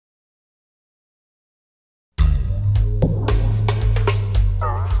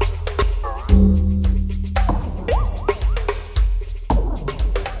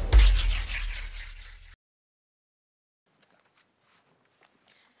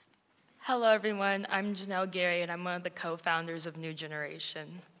Hello, everyone. I'm Janelle Gary, and I'm one of the co-founders of New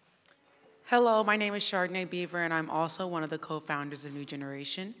Generation. Hello, my name is Chardonnay Beaver, and I'm also one of the co-founders of New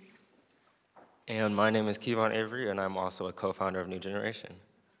Generation. And my name is Kevon Avery, and I'm also a co-founder of New Generation.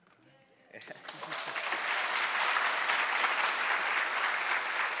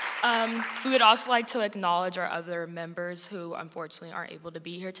 We would also like to acknowledge our other members who unfortunately aren't able to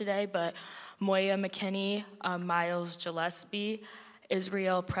be here today, but Moya McKinney, Miles Gillespie,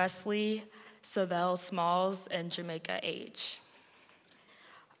 Israel Presley, Savelle Smalls, and Jamaica H.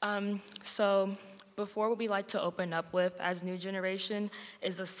 So before what we like to open up with as New Generation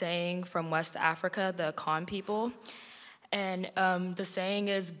is a saying from West Africa, the Akan people. And the saying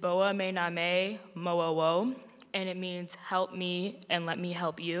is, Boa me na me, moa wo. And it means help me and let me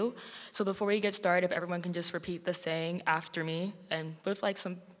help you. So before we get started, if everyone can just repeat the saying after me and with like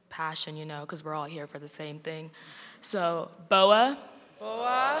some passion, you know, because we're all here for the same thing. So Boa,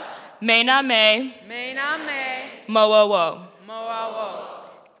 Boa, me na me, moa wo. moa wo.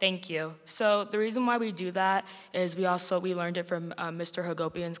 Thank you. So the reason why we do that is we learned it from Mr.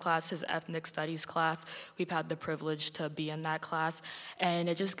 Hagopian's class, his ethnic studies class. We've had the privilege to be in that class, and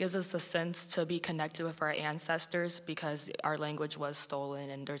it just gives us a sense to be connected with our ancestors because our language was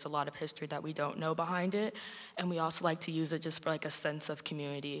stolen, and there's a lot of history that we don't know behind it. And we also like to use it just for like a sense of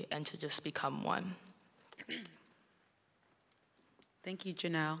community and to just become one. Thank you,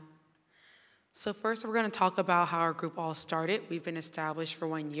 Janelle. So first, we're going to talk about how our group all started. We've been established for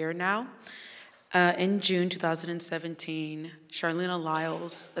 1 year now. In June 2017, Charlena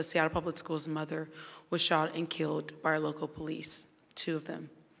Lyles, a Seattle Public Schools mother, was shot and killed by our local police, 2 of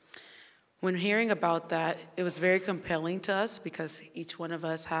them. When hearing about that, it was very compelling to us because each one of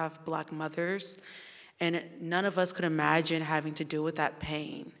us have Black mothers, and none of us could imagine having to deal with that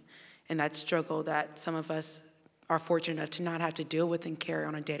pain and that struggle that some of us are fortunate enough to not have to deal with and carry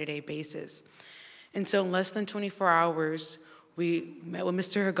on a day-to-day basis. And so in less than 24 hours, we met with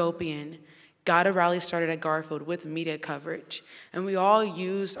Mr. Hagopian, got a rally started at Garfield with media coverage, and we all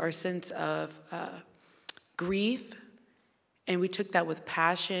used our sense of grief, and we took that with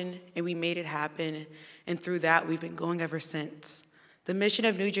passion, and we made it happen, and through that, we've been going ever since. The mission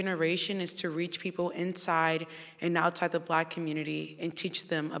of New Generation is to reach people inside and outside the Black community and teach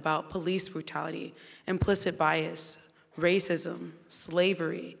them about police brutality, implicit bias, racism,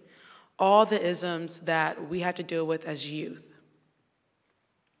 slavery, all the isms that we have to deal with as youth.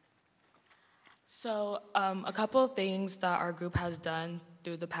 So a couple of things that our group has done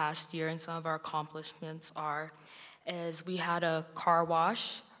through the past year and some of our accomplishments is we had a car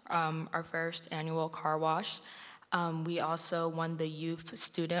wash, our first annual car wash. We also won the Youth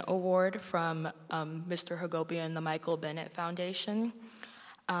Student Award from Mr. Hagopian and the Michael Bennett Foundation.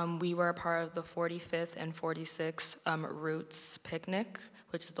 We were a part of the 45th and 46th Roots Picnic,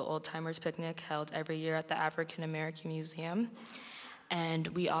 which is the old timers picnic held every year at the African American Museum. And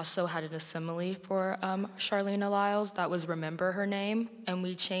we also had an assembly for Charlena Lyles that was Remember Her Name, and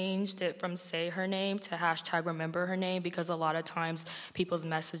we changed it from Say Her Name to hashtag Remember Her Name because a lot of times people's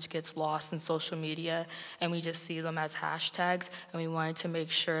message gets lost in social media and we just see them as hashtags, and we wanted to make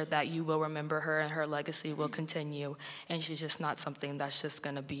sure that you will remember her and her legacy will continue, and she's just not something that's just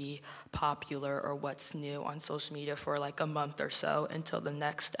gonna be popular or what's new on social media for like a month or so until the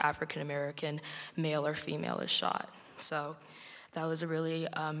next African American male or female is shot. So that was a really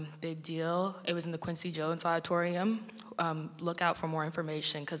big deal. It was in the Quincy Jones Auditorium. Look out for more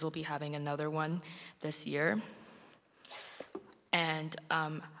information because we'll be having another one this year. And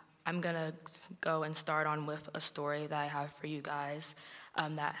I'm gonna go and start on with a story that I have for you guys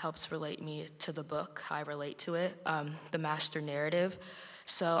that helps relate me to the book, how I relate to it, the master narrative.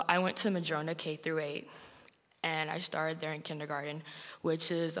 So I went to Madrona K through 8, and I started there in kindergarten, which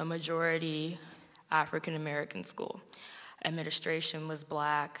is a majority African American school. Administration was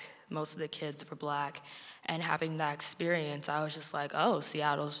Black, most of the kids were Black, and having that experience, I was just like, oh,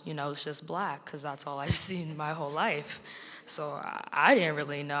 Seattle's, you know, it's just Black, because that's all I've seen my whole life. So I didn't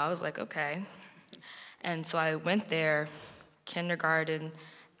really know. I was like, okay. And so I went there, kindergarten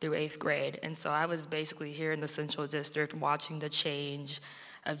through 8th grade, and so I was basically here in the Central District watching the change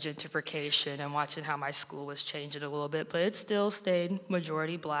of gentrification and watching how my school was changing a little bit, but it still stayed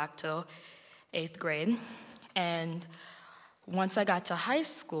majority Black till 8th grade. And once I got to high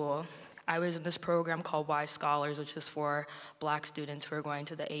school, I was in this program called Y Scholars, which is for Black students who are going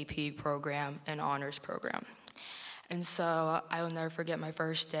to the AP program and honors program. And so I will never forget my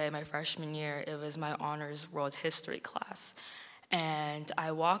first day, my freshman year. It was my honors world history class. And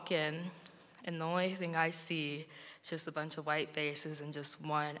I walk in, and the only thing I see is just a bunch of white faces and just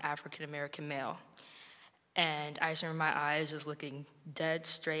one African American male. And I just remember my eyes just looking dead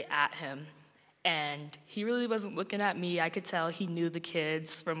straight at him. And he really wasn't looking at me. I could tell he knew the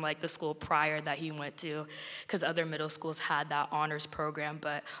kids from like the school prior that he went to, because other middle schools had that honors program,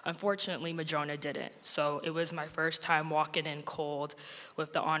 but unfortunately Madrona didn't. So it was my first time walking in cold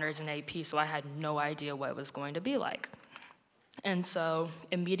with the honors and AP, so I had no idea what it was going to be like. And so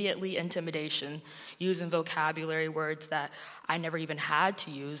immediately intimidation, using vocabulary words that I never even had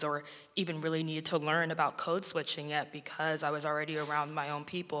to use or even really needed to learn about code switching yet, because I was already around my own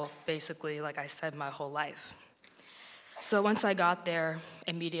people, basically, like I said, my whole life. So once I got there,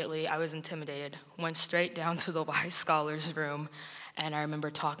 immediately I was intimidated, went straight down to the wise scholars room, and I remember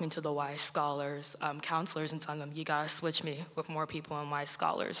talking to the wise scholars, counselors, and telling them, you gotta switch me with more people in wise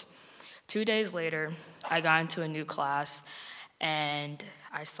scholars. 2 days later, I got into a new class, and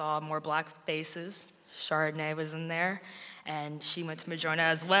I saw more black faces. Chardonnay was in there, and she went to Madrona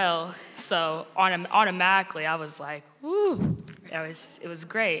as well. So automatically, I was like, woo, it was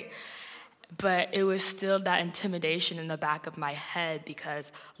great. But it was still that intimidation in the back of my head,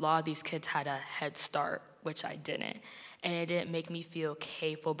 because a lot of these kids had a head start, which I didn't. And it didn't make me feel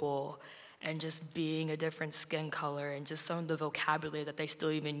capable, and just being a different skin color and just some of the vocabulary that they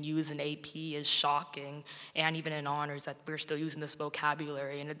still even use in AP is shocking, and even in honors that we're still using this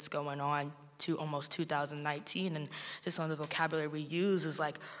vocabulary, and it's going on to almost 2019, and just some of the vocabulary we use is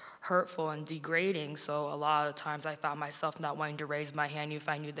like hurtful and degrading. So a lot of times I found myself not wanting to raise my hand if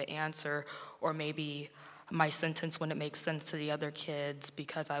I knew the answer, or maybe my sentence wouldn't make sense to the other kids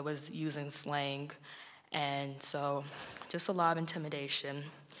because I was using slang. And so just a lot of intimidation.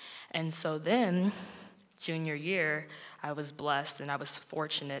 And so then, junior year, I was blessed and I was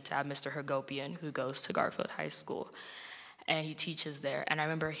fortunate to have Mr. Hagopian, who goes to Garfield High School, and he teaches there. And I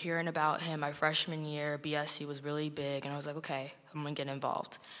remember hearing about him my freshman year. BSC was really big, and I was like, okay, I'm gonna get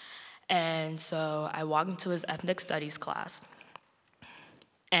involved. And so I walked into his ethnic studies class,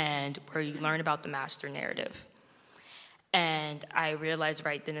 and where you learn about the master narrative. And I realized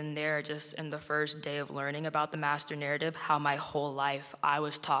right then and there, just in the first day of learning about the master narrative, how my whole life I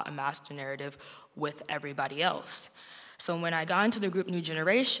was taught a master narrative with everybody else. So when I got into the group New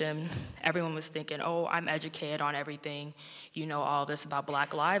Generation, everyone was thinking, oh, I'm educated on everything, you know, all this about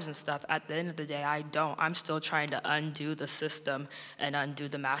Black lives and stuff. At the end of the day, I don't. I'm still trying to undo the system and undo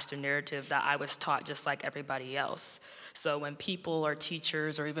the master narrative that I was taught just like everybody else. So when people or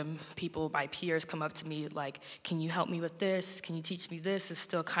teachers or even people, my peers, come up to me like, can you help me with this? Can you teach me this? It's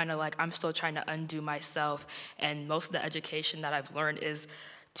still kind of like I'm still trying to undo myself. And most of the education that I've learned is,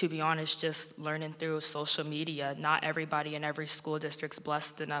 to be honest, just learning through social media. Not everybody in every school district's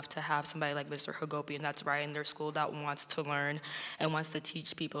blessed enough to have somebody like Mr. Hagopian that's right in their school that wants to learn and wants to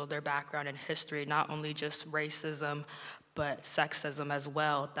teach people their background and history, not only just racism, but sexism as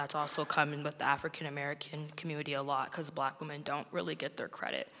well. That's also coming with the African American community a lot, because Black women don't really get their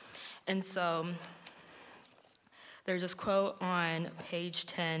credit. And so there's this quote on page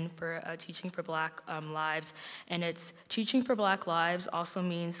 10 for Teaching for Black Lives, and it's, teaching for Black lives also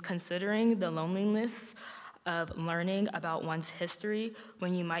means considering the loneliness of learning about one's history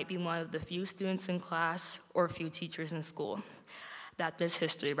when you might be one of the few students in class or few teachers in school that this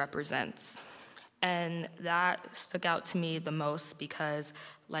history represents. And that stuck out to me the most because,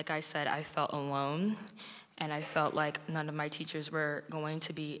 like I said, I felt alone. And I felt like none of my teachers were going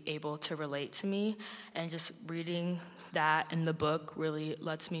to be able to relate to me. And just reading that in the book really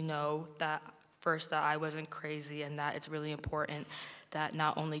lets me know that, first, that I wasn't crazy, and that it's really important that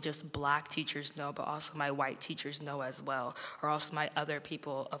not only just Black teachers know, but also my white teachers know as well, or also my other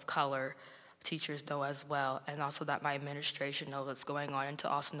people of color teachers know as well, and also that my administration knows what's going on, and to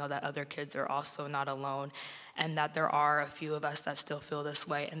also know that other kids are also not alone, and that there are a few of us that still feel this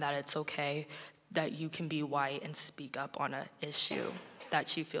way, and that it's okay that you can be white and speak up on an issue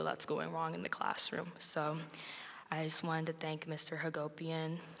that you feel that's going wrong in the classroom. So I just wanted to thank Mr.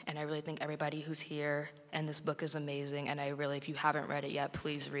 Hagopian, and I really thank everybody who's here, and this book is amazing, and I really, if you haven't read it yet,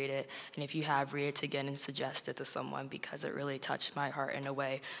 please read it, and if you have, read it again and suggest it to someone, because it really touched my heart in a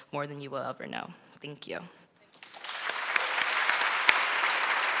way more than you will ever know. Thank you.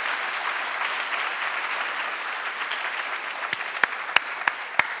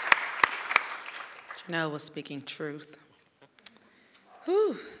 Janelle was speaking truth.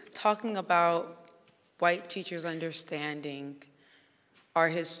 Whew. Talking about white teachers understanding our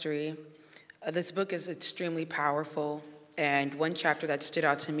history, this book is extremely powerful, and one chapter that stood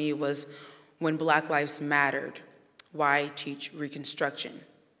out to me was When Black Lives Mattered, Why Teach Reconstruction,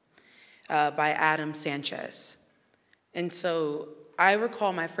 by Adam Sanchez. And so I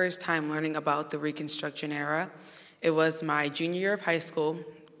recall my first time learning about the Reconstruction era. It was my junior year of high school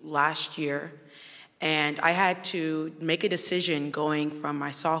last year, And I had to make a decision going from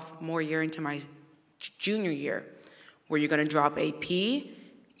my sophomore year into my junior year, where you're gonna drop AP,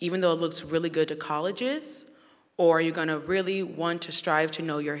 even though it looks really good to colleges, or you're gonna really want to strive to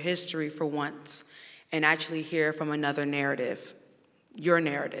know your history for once and actually hear from another narrative, your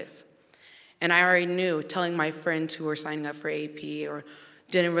narrative. And I already knew, telling my friends who were signing up for AP or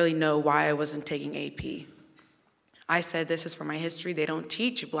didn't really know why I wasn't taking AP. I said, this is for my history. They don't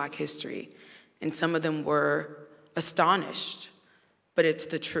teach Black history. And some of them were astonished, but it's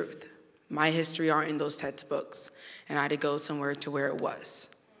the truth. My history aren't in those textbooks, and I had to go somewhere to where it was.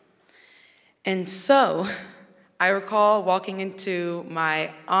 And so I recall walking into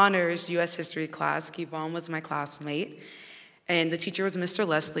my honors U.S. history class. Kevon was my classmate, and the teacher was Mr.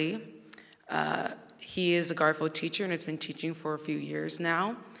 Leslie. He is a Garfield teacher and has been teaching for a few years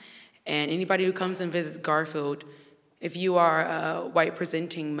now. And anybody who comes and visits Garfield, if you are a white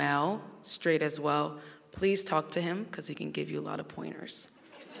presenting male, straight as well, please talk to him because he can give you a lot of pointers.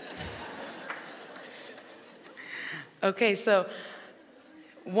 Okay, so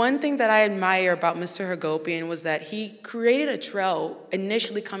one thing that I admire about Mr. Hagopian was that he created a trail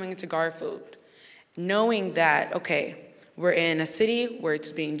initially coming into Garfield, knowing that, okay, we're in a city where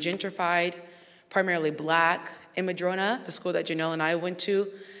it's being gentrified, primarily Black. In Madrona, the school that Janelle and I went to,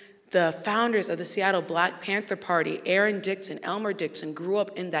 the founders of the Seattle Black Panther Party, Aaron Dixon, Elmer Dixon, grew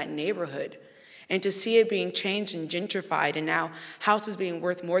up in that neighborhood. And to see it being changed and gentrified and now houses being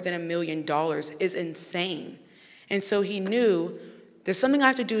worth more than $1 million is insane. And so he knew there's something I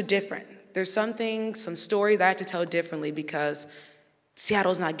have to do different. There's some story that I have to tell differently because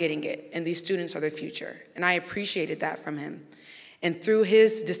Seattle's not getting it, and these students are the future. And I appreciated that from him. And through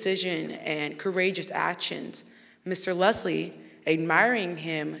his decision and courageous actions, Mr. Leslie, admiring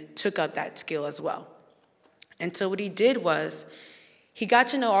him, took up that skill as well. And so what he did was, he got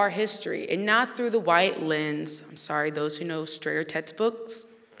to know our history, and not through the white lens. I'm sorry, those who know Strayer textbooks,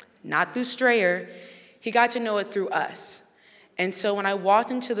 not through Strayer. He got to know it through us. And so when I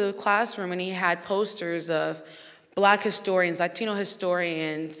walked into the classroom and he had posters of Black historians, Latino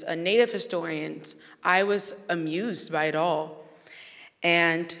historians, Native historians, I was amused by it all.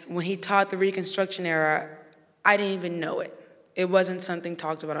 And when he taught the Reconstruction era, I didn't even know it. It wasn't something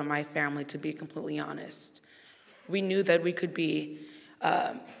talked about in my family, to be completely honest. We knew that we could be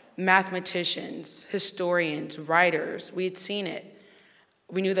mathematicians, historians, writers. We had seen it.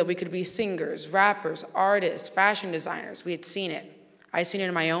 We knew that we could be singers, rappers, artists, fashion designers. We had seen it. I had seen it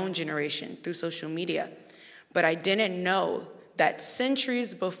in my own generation through social media. But I didn't know that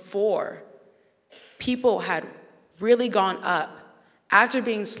centuries before, people had really gone up after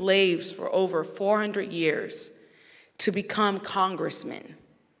being slaves for over 400 years to become congressmen.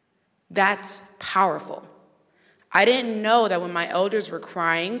 That's powerful. I didn't know that when my elders were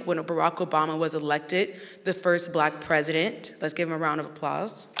crying when Barack Obama was elected, the first Black president. Let's give him a round of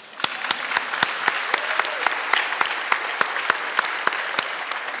applause.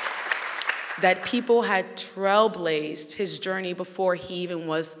 That people had trailblazed his journey before he even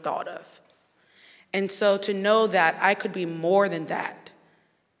was thought of. And so to know that I could be more than that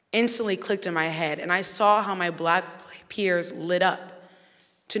instantly clicked in my head, and I saw how my Black peers lit up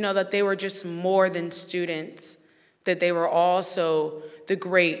to know that they were just more than students, that they were also the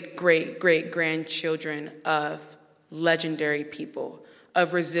great, great, great grandchildren of legendary people,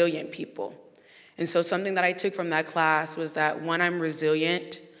 of resilient people. And so something that I took from that class was that, one, I'm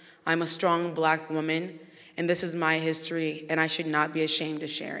resilient, I'm a strong Black woman, and this is my history, and I should not be ashamed of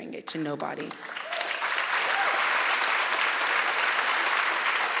sharing it to nobody.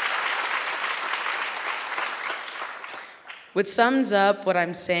 What sums up what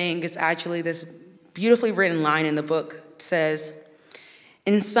I'm saying is actually this beautifully written line in the book. It says,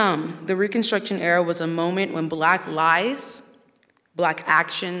 in sum, the Reconstruction era was a moment when Black lives, Black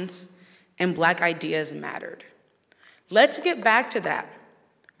actions, and Black ideas mattered. Let's get back to that.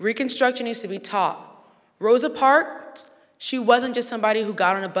 Reconstruction needs to be taught. Rosa Parks, she wasn't just somebody who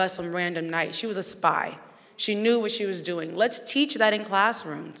got on a bus some random night. She was a spy. She knew what she was doing. Let's teach that in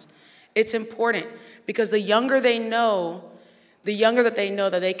classrooms. It's important because the younger they know,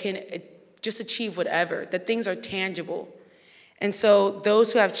 that they can just achieve whatever, that things are tangible. And so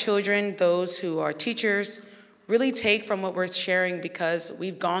those who have children, those who are teachers, really take from what we're sharing because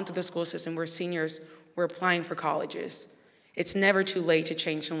we've gone through the school system, we're seniors, we're applying for colleges. It's never too late to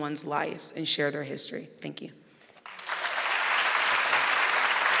change someone's lives and share their history. Thank you.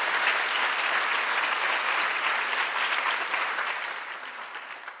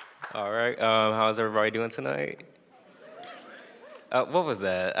 All right, how's everybody doing tonight? What was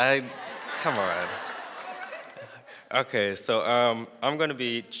that? Come on. Okay, so I'm gonna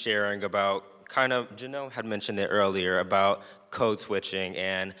be sharing about Janelle had mentioned it earlier about code switching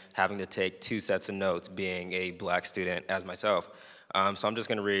and having to take 2 sets of notes being a black student as myself. So I'm just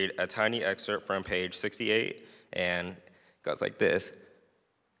gonna read a tiny excerpt from page 68, and it goes like this.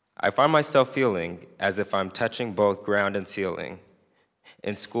 I find myself feeling as if I'm touching both ground and ceiling.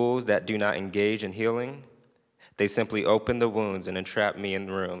 In schools that do not engage in healing, they simply open the wounds and entrap me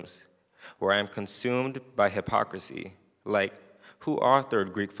in rooms where I am consumed by hypocrisy, like who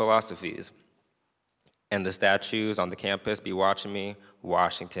authored Greek philosophies? And the statues on the campus be watching me,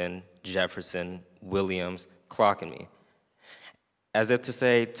 Washington, Jefferson, Williams, clocking me. As if to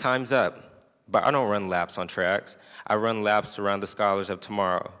say, time's up, but I don't run laps on tracks. I run laps around the scholars of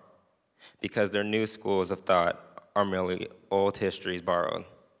tomorrow, because their new schools of thought are merely old histories borrowed.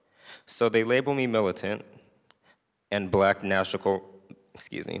 So they label me militant and black national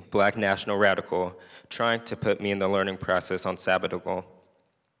radical, trying to put me in the learning process on sabbatical.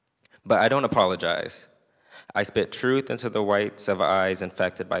 But I don't apologize. I spit truth into the whites of eyes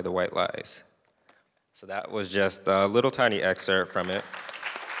infected by the white lies. So that was just a little tiny excerpt from it.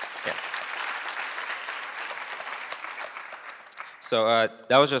 Yes. So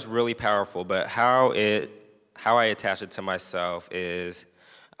that was just really powerful, but how I attach it to myself is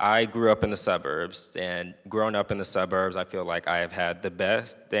I grew up in the suburbs, and growing up in the suburbs, I feel like I have had the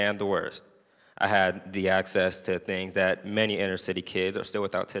best and the worst. I had the access to things that many inner city kids are still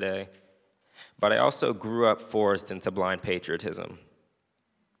without today. But I also grew up forced into blind patriotism.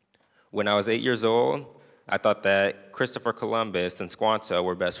 When I was 8 years old, I thought that Christopher Columbus and Squanto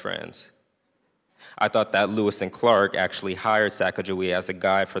were best friends. I thought that Lewis and Clark actually hired Sacagawea as a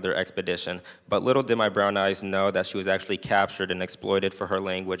guide for their expedition, but little did my brown eyes know that she was actually captured and exploited for her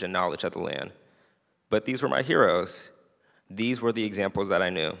language and knowledge of the land. But these were my heroes. These were the examples that I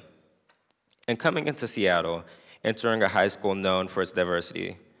knew. And coming into Seattle, entering a high school known for its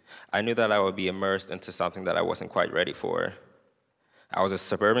diversity, I knew that I would be immersed into something that I wasn't quite ready for. I was a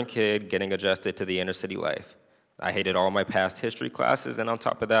suburban kid getting adjusted to the inner city life. I hated all my past history classes, and on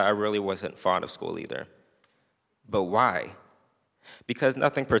top of that, I really wasn't fond of school either. But why? Because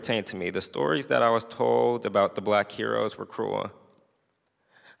nothing pertained to me. The stories that I was told about the black heroes were cruel.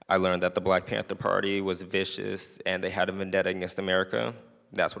 I learned that the Black Panther Party was vicious and they had a vendetta against America.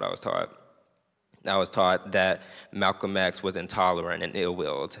 That's what I was taught. I was taught that Malcolm X was intolerant and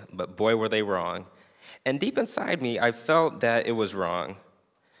ill-willed, but boy, were they wrong. And deep inside me, I felt that it was wrong.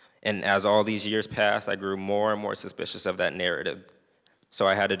 And as all these years passed, I grew more and more suspicious of that narrative. So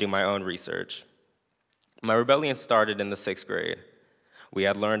I had to do my own research. My rebellion started in the 6th grade. We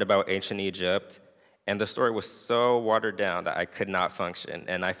had learned about ancient Egypt, and the story was so watered down that I could not function,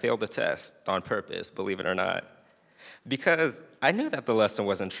 and I failed the test on purpose, believe it or not, because I knew that the lesson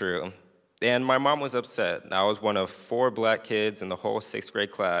wasn't true. And my mom was upset. I was one of 4 black kids in the whole 6th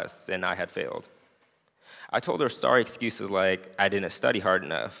grade class, and I had failed. I told her sorry excuses like I didn't study hard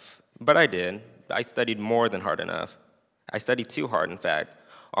enough, but I did. I studied more than hard enough. I studied too hard, in fact.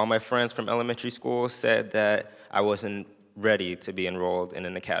 All my friends from elementary school said that I wasn't ready to be enrolled in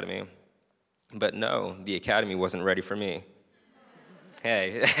an academy. But no, the academy wasn't ready for me.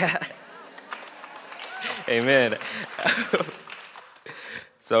 Hey. Amen.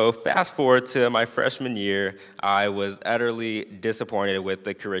 So fast forward to my freshman year, I was utterly disappointed with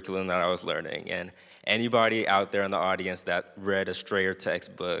the curriculum that I was learning. And anybody out there in the audience that read a Strayer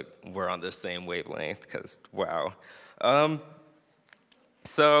textbook were on the same wavelength, because wow.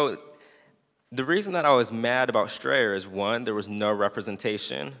 So the reason that I was mad about Strayer is, one, there was no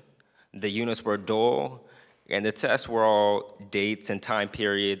representation. The units were dull, and the tests were all dates and time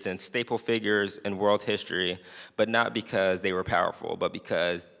periods and staple figures in world history, but not because they were powerful, but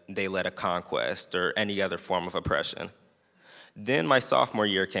because they led a conquest or any other form of oppression. Then my sophomore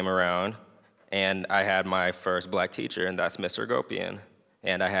year came around, and I had my first black teacher, and that's Mr. Gopian.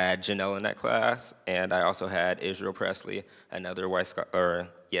 And I had Janelle in that class, and I also had Israel Presley, another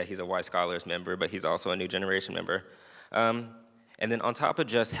he's a White Scholars member, but he's also a New Generation member. And then on top of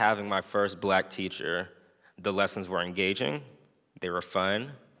just having my first black teacher, the lessons were engaging, they were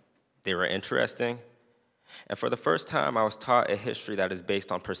fun, they were interesting, and for the first time, I was taught a history that is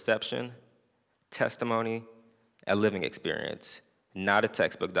based on perception, testimony, and living experience, not a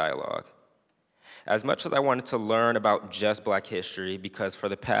textbook dialogue. As much as I wanted to learn about just black history, because for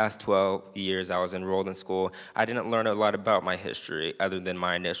the past 12 years I was enrolled in school, I didn't learn a lot about my history other than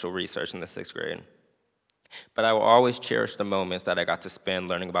my initial research in the 6th grade. But I will always cherish the moments that I got to spend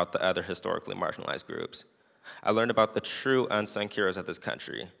learning about the other historically marginalized groups. I learned about the true unsung heroes of this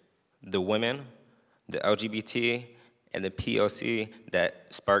country, the women, the LGBT, and the POC that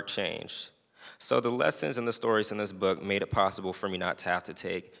sparked change. So the lessons and the stories in this book made it possible for me not to have to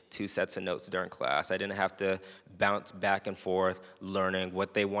take 2 sets of notes during class. I didn't have to bounce back and forth learning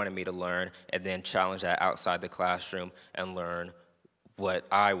what they wanted me to learn and then challenge that outside the classroom and learn what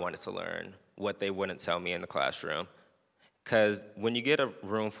I wanted to learn, what they wouldn't tell me in the classroom. Because when you get a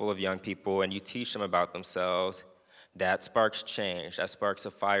room full of young people and you teach them about themselves, that sparks change, that sparks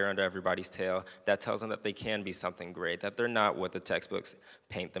a fire under everybody's tail, that tells them that they can be something great, that they're not what the textbooks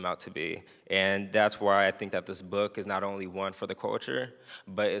paint them out to be. And that's why I think that this book is not only one for the culture,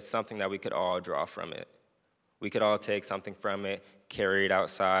 but it's something that we could all draw from it. We could all take something from it, carry it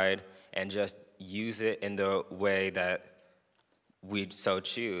outside, and just use it in the way that we so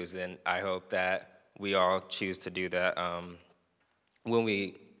choose. And I hope that we all choose to do that when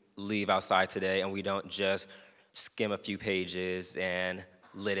we leave outside today, and we don't just skim a few pages and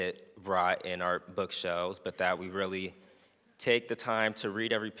let it rot in our bookshelves, but that we really take the time to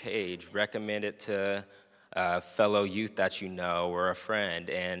read every page, recommend it to a fellow youth that you know or a friend,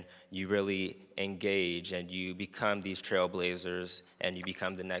 and you really engage and you become these trailblazers and you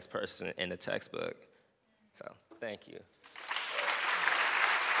become the next person in the textbook. So, thank you.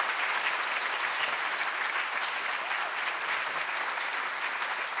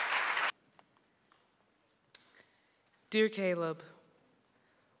 Dear Caleb,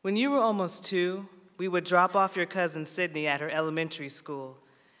 when you were almost 2, we would drop off your cousin Sydney at her elementary school.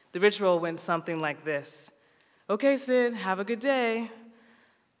 The ritual went something like this. Okay, Sid, have a good day.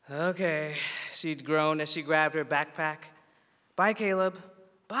 Okay, she'd groan as she grabbed her backpack. Bye, Caleb.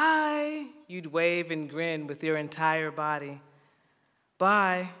 Bye. You'd wave and grin with your entire body.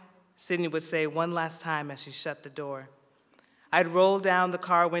 Bye, Sydney would say one last time as she shut the door. I'd roll down the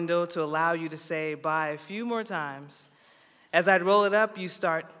car window to allow you to say bye a few more times. As I'd roll it up,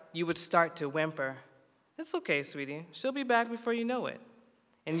 you would start to whimper. It's okay, sweetie. She'll be back before you know it.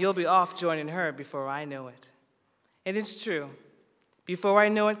 And you'll be off joining her before I know it. And it's true. Before I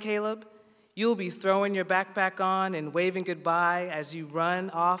know it, Caleb, you'll be throwing your backpack on and waving goodbye as you run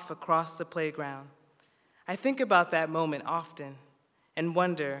off across the playground. I think about that moment often and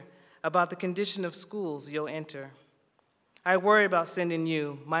wonder about the condition of schools you'll enter. I worry about sending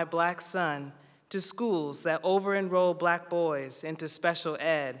you, my black son, to schools that over-enroll black boys into special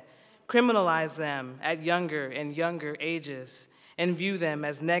ed, criminalize them at younger and younger ages, and view them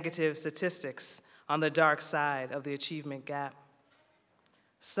as negative statistics on the dark side of the achievement gap.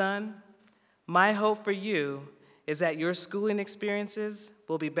 Son, my hope for you is that your schooling experiences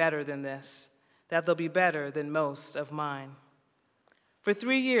will be better than this, that they'll be better than most of mine. For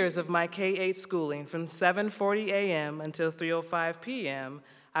 3 years of my K-8 schooling, from 7:40 a.m. until 3:05 p.m.,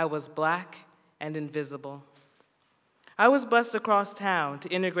 I was black and invisible. I was bused across town to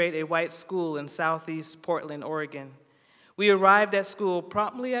integrate a white school in southeast Portland, Oregon. We arrived at school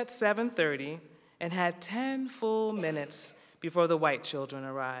promptly at 7:30 and had 10 full minutes before the white children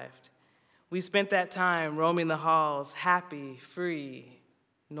arrived. We spent that time roaming the halls, happy, free,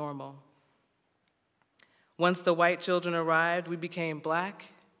 normal. Once the white children arrived, we became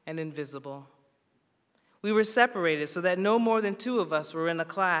black and invisible. We were separated so that no more than 2 of us were in a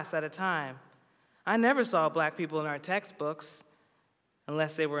class at a time. I never saw black people in our textbooks,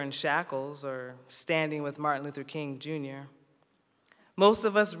 unless they were in shackles or standing with Martin Luther King Jr. Most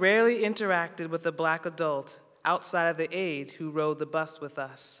of us rarely interacted with a black adult outside of the aide who rode the bus with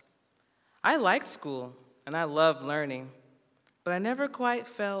us. I liked school, and I loved learning, but I never quite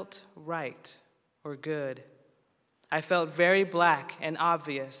felt right or good. I felt very black and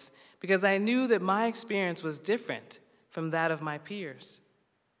obvious because I knew that my experience was different from that of my peers,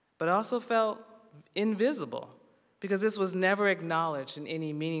 but also felt invisible because this was never acknowledged in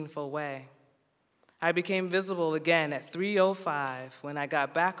any meaningful way. I became visible again at 3:05 when I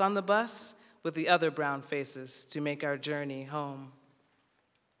got back on the bus with the other brown faces to make our journey home.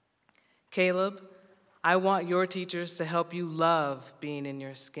 Caleb, I want your teachers to help you love being in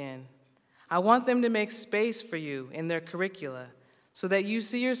your skin. I want them to make space for you in their curricula so that you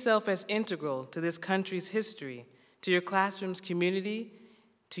see yourself as integral to this country's history, to your classroom's community,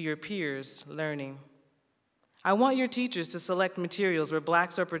 to your peers' learning. I want your teachers to select materials where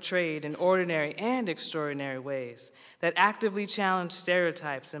blacks are portrayed in ordinary and extraordinary ways that actively challenge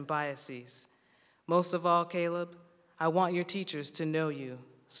stereotypes and biases. Most of all, Caleb, I want your teachers to know you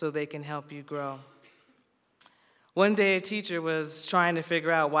so they can help you grow. One day, a teacher was trying to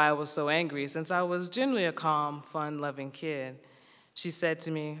figure out why I was so angry since I was generally a calm, fun-loving kid. She said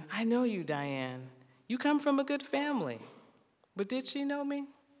to me, I know you, Diane. You come from a good family. But did she know me?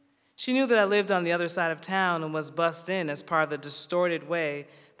 She knew that I lived on the other side of town and was bussed in as part of the distorted way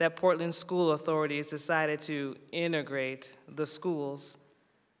that Portland school authorities decided to integrate the schools.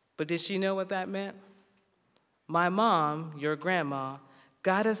 But did she know what that meant? My mom, your grandma,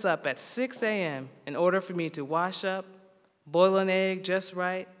 got us up at 6 a.m. in order for me to wash up, boil an egg just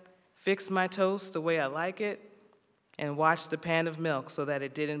right, fix my toast the way I like it, and watch the pan of milk so that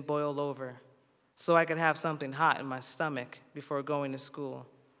it didn't boil over, so I could have something hot in my stomach before going to school.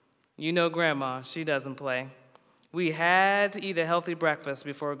 You know Grandma, she doesn't play. We had to eat a healthy breakfast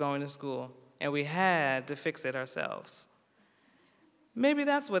before going to school, and we had to fix it ourselves. Maybe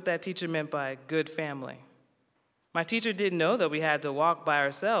that's what that teacher meant by good family. My teacher didn't know that we had to walk by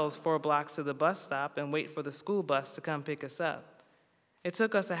ourselves 4 blocks to the bus stop and wait for the school bus to come pick us up. It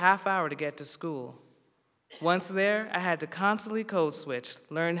took us a half hour to get to school. Once there, I had to constantly code switch,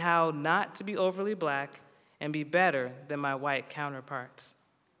 learn how not to be overly black, and be better than my white counterparts.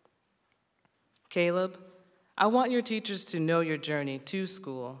 Caleb, I want your teachers to know your journey to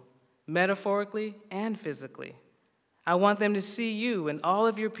school, metaphorically and physically. I want them to see you and all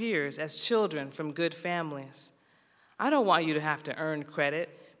of your peers as children from good families. I don't want you to have to earn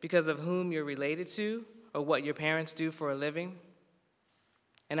credit because of whom you're related to or what your parents do for a living.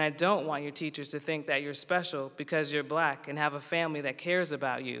 And I don't want your teachers to think that you're special because you're black and have a family that cares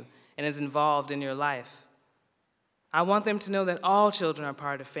about you and is involved in your life. I want them to know that all children are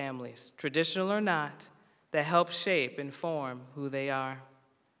part of families, traditional or not, that help shape and form who they are.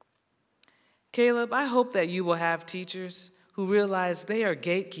 Caleb, I hope that you will have teachers who realize they are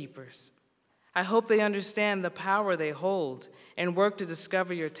gatekeepers. I hope they understand the power they hold and work to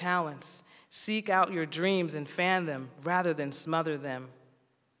discover your talents, seek out your dreams and fan them rather than smother them.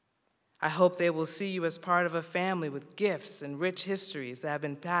 I hope they will see you as part of a family with gifts and rich histories that have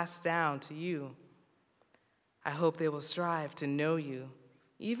been passed down to you. I hope they will strive to know you,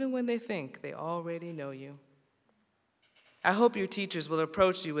 even when they think they already know you. I hope your teachers will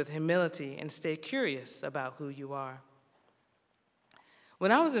approach you with humility and stay curious about who you are.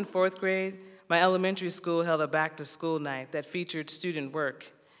 When I was in 4th grade, my elementary school held a back-to-school night that featured student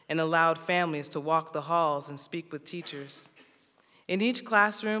work and allowed families to walk the halls and speak with teachers. In each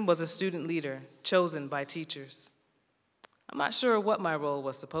classroom was a student leader chosen by teachers. I'm not sure what my role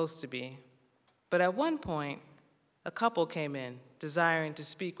was supposed to be, but at one point, a couple came in desiring to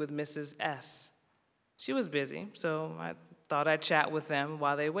speak with Mrs. S. She was busy, so I thought I'd chat with them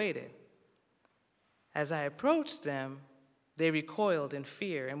while they waited. As I approached them, they recoiled in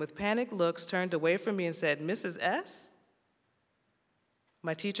fear and with panicked looks turned away from me and said, "Mrs. S?"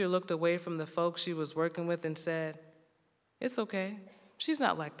 My teacher looked away from the folks she was working with and said, "It's okay, she's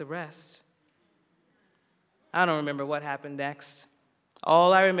not like the rest." I don't remember what happened next.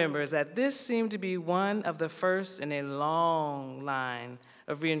 All I remember is that this seemed to be one of the first in a long line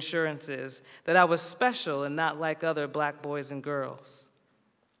of reassurances that I was special and not like other black boys and girls.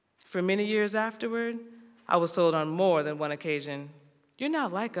 For many years afterward, I was told on more than one occasion, "You're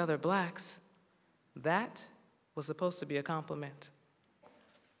not like other blacks." That was supposed to be a compliment.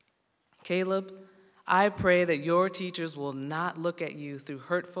 Caleb, I pray that your teachers will not look at you through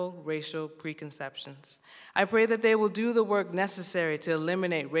hurtful racial preconceptions. I pray that they will do the work necessary to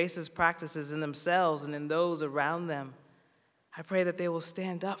eliminate racist practices in themselves and in those around them. I pray that they will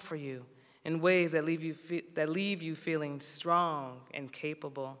stand up for you in ways that leave you feeling strong and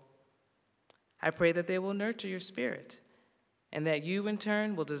capable. I pray that they will nurture your spirit and that you, in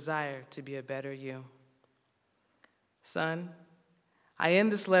turn, will desire to be a better you. Son, I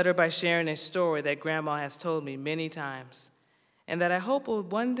end this letter by sharing a story that Grandma has told me many times and that I hope will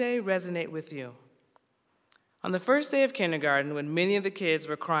one day resonate with you. On the first day of kindergarten, when many of the kids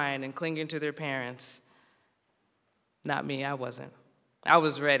were crying and clinging to their parents, not me, I wasn't. I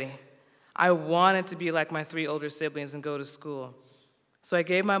was ready. I wanted to be like my 3 older siblings and go to school. So I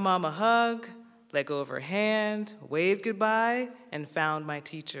gave my mom a hug, let go of her hand, waved goodbye, and found my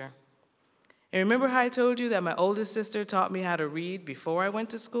teacher. And remember how I told you that my oldest sister taught me how to read before I went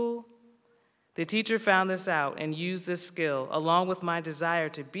to school? The teacher found this out and used this skill, along with my desire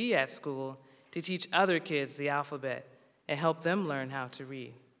to be at school, to teach other kids the alphabet and help them learn how to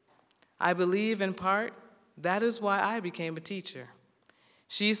read. I believe, in part, that is why I became a teacher.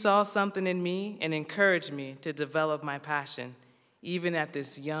 She saw something in me and encouraged me to develop my passion, even at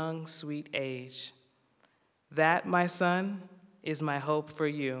this young, sweet age. That, my son, is my hope for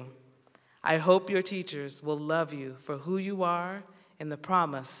you. I hope your teachers will love you for who you are and the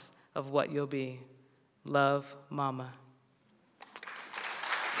promise of what you'll be. Love, Mama.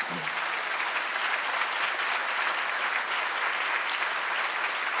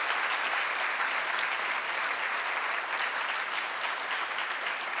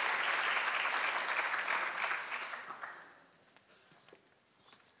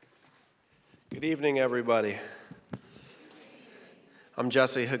 Good evening, everybody. I'm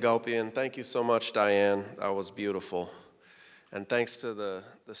Jesse Hagopian. Thank you so much, Diane. That was beautiful. And thanks to the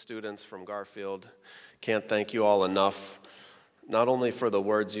students from Garfield. Can't thank you all enough, not only for the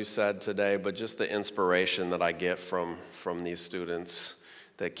words you said today, but just the inspiration that I get from these students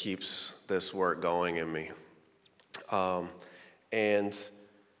that keeps this work going in me. And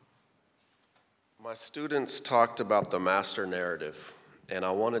my students talked about the master narrative, and I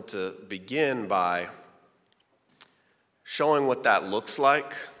wanted to begin by showing what that looks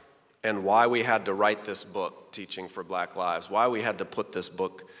like and why we had to write this book, Teaching for Black Lives, why we had to put this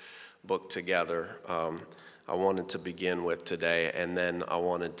book together. I wanted to begin with today, and then I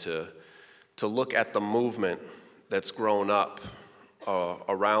wanted to look at the movement that's grown up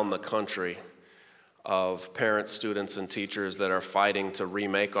around the country of parents, students, and teachers that are fighting to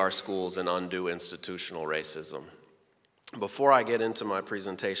remake our schools and undo institutional racism. Before I get into my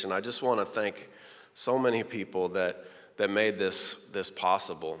presentation, I just want to thank so many people that made this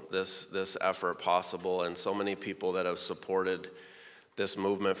possible, this effort possible, and so many people that have supported this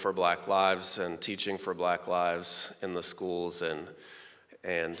movement for Black lives and teaching for Black lives in the schools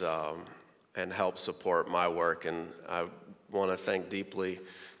and help support my work. And I want to thank deeply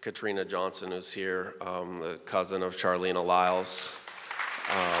Katrina Johnson, who's here, the cousin of Charlena Lyles.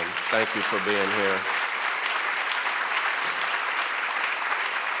 Thank you for being here.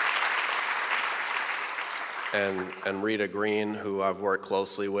 And Rita Green, who I've worked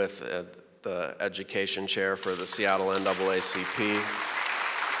closely with at the education chair for the Seattle NAACP.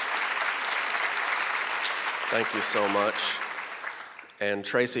 Thank you so much. And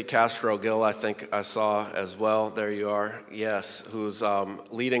Tracy Castro-Gill, I think I saw as well, there you are, yes, who's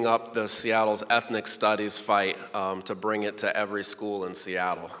leading up the Seattle's ethnic studies fight to bring it to every school in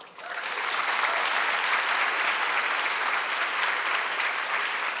Seattle.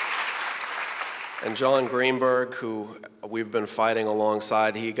 And John Greenberg, who we've been fighting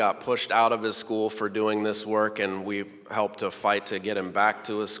alongside, he got pushed out of his school for doing this work, and we helped to fight to get him back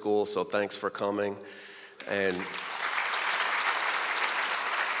to his school, so thanks for coming. And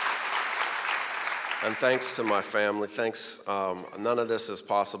thanks to my family. Thanks. None of this is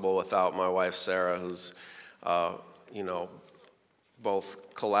possible without my wife, Sarah, who's,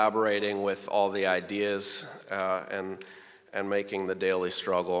 both collaborating with all the ideas and making the daily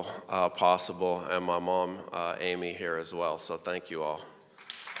struggle possible, and my mom, Amy, here as well. So thank you all.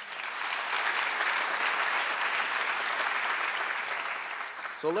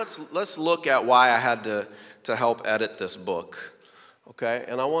 So let's look at why I had to help edit this book. Okay,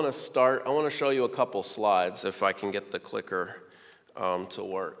 and I want to show you a couple slides, if I can get the clicker to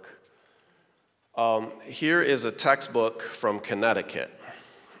work. Here is a textbook from Connecticut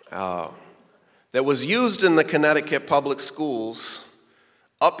that was used in the Connecticut public schools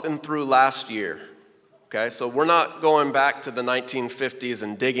up and through last year. Okay, so we're not going back to the 1950s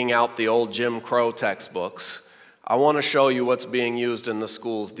and digging out the old Jim Crow textbooks. I want to show you what's being used in the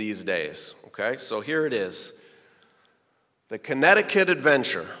schools these days. Okay, so here it is. The Connecticut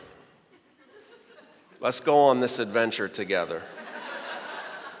Adventure. Let's go on this adventure together.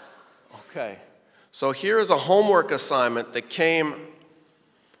 Okay, so here is a homework assignment that came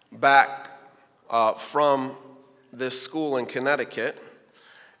back from this school in Connecticut.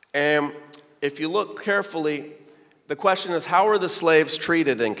 And if you look carefully, the question is, how were the slaves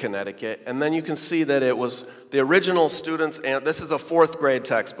treated in Connecticut? And then you can see that it was the original students, and this is a 4th grade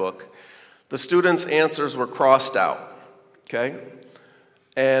textbook. The students' answers were crossed out. Okay?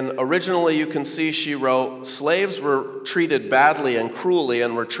 And originally you can see she wrote, slaves were treated badly and cruelly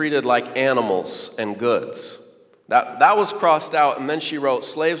and were treated like animals and goods. That was crossed out, and then she wrote,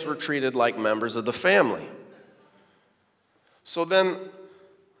 slaves were treated like members of the family. So then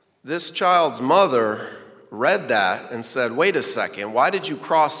this child's mother read that and said, wait a second, why did you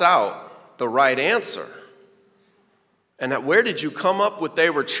cross out the right answer? And where did you come up with they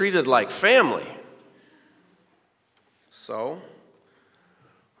were treated like family? So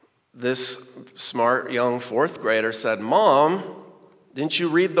this smart young 4th grader said, Mom, didn't you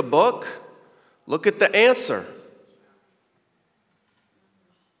read the book? Look at the answer.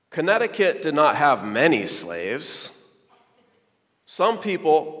 Connecticut did not have many slaves. Some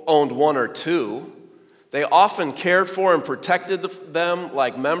people owned 1 or 2. They often cared for and protected them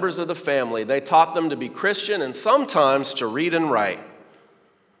like members of the family. They taught them to be Christian and sometimes to read and write.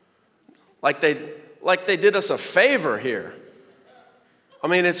 Like they did us a favor here. I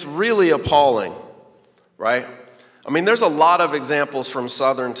mean, it's really appalling, right? I mean, there's a lot of examples from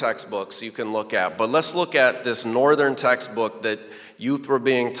Southern textbooks you can look at, but let's look at this Northern textbook that youth were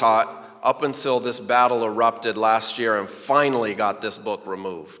being taught up until this battle erupted last year and finally got this book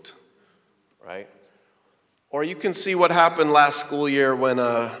removed, right? Or you can see what happened last school year when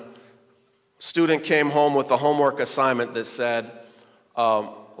a student came home with a homework assignment that said,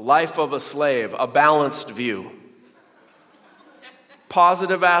 life of a slave, a balanced view.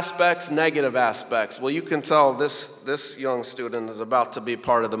 Positive aspects, negative aspects. Well, you can tell this young student is about to be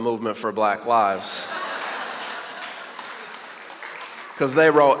part of the movement for Black Lives. Because they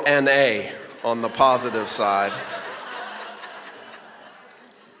wrote NA on the positive side.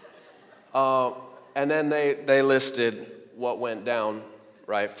 And then they listed what went down,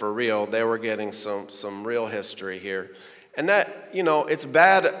 right, for real. They were getting some real history here. And that, you know, it's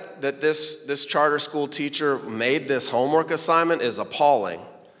bad that this charter school teacher made this homework assignment is appalling.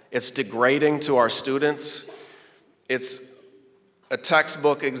 It's degrading to our students. It's a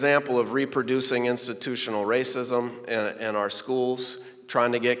textbook example of reproducing institutional racism in our schools,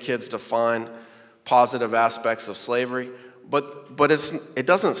 trying to get kids to find positive aspects of slavery. But it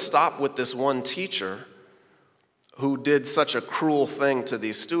doesn't stop with this one teacher who did such a cruel thing to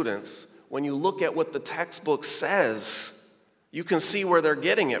these students. When you look at what the textbook says, you can see where they're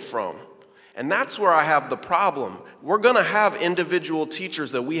getting it from. And that's where I have the problem. We're going to have individual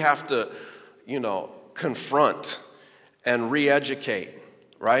teachers that we have to, you know, confront and re-educate,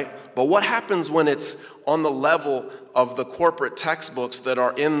 right? But what happens when it's on the level of the corporate textbooks that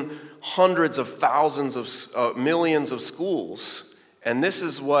are in hundreds of thousands of millions of schools? And this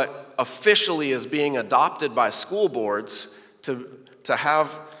is what officially is being adopted by school boards to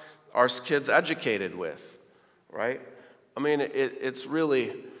have our kids educated with, right? I mean, it's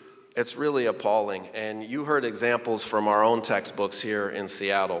really appalling. And you heard examples from our own textbooks here in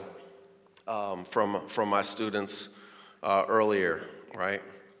Seattle, from my students earlier, right?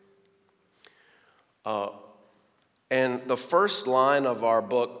 And the first line of our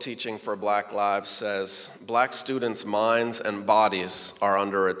book, Teaching for Black Lives, says, Black students' minds and bodies are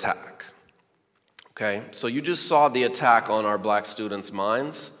under attack. Okay, so you just saw the attack on our Black students'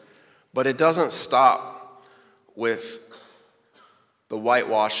 minds, but it doesn't stop with the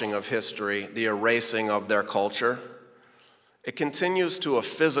whitewashing of history, the erasing of their culture. It continues to a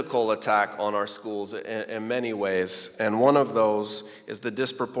physical attack on our schools in many ways, and one of those is the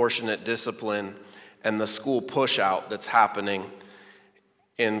disproportionate discipline and the school push-out that's happening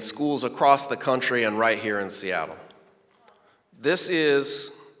in schools across the country and right here in Seattle. This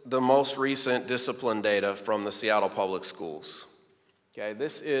is the most recent discipline data from the Seattle Public Schools. Okay,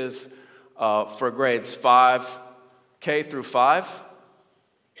 this is for grades 5, K through 5.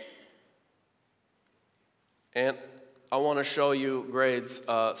 And I want to show you grades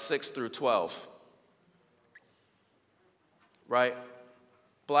 6 through 12. Right?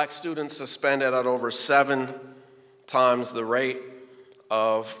 Black students suspended at over 7 times the rate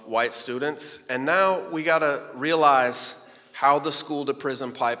of white students. And now we got to realize how the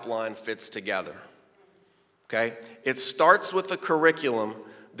school-to-prison pipeline fits together. Okay? It starts with a curriculum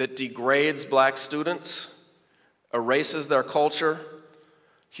that degrades Black students, erases their culture,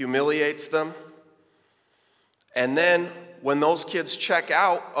 humiliates them. And then when those kids check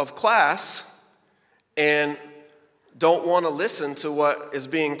out of class and don't want to listen to what is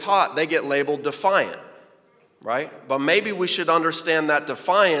being taught, they get labeled defiant, right? But maybe we should understand that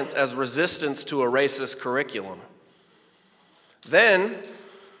defiance as resistance to a racist curriculum. Then,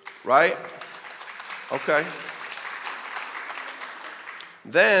 right? Okay.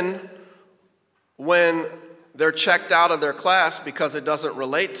 Then, when they're checked out of their class because it doesn't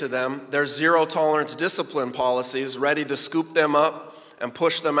relate to them, there's zero-tolerance discipline policies ready to scoop them up and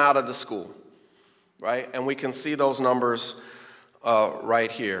push them out of the school, right? And we can see those numbers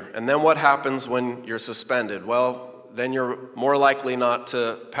right here. And then what happens when you're suspended? Well, then you're more likely not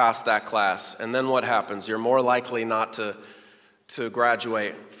to pass that class. And then what happens? You're more likely not to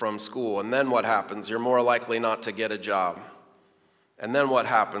graduate from school. And then what happens? You're more likely not to get a job. And then what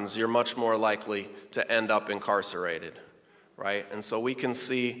happens? You're much more likely to end up incarcerated, right? And so we can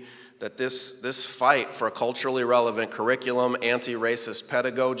see that this fight for culturally relevant curriculum, anti-racist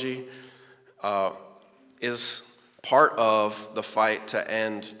pedagogy, is part of the fight to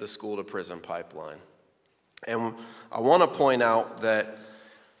end the school-to-prison pipeline. And I want to point out that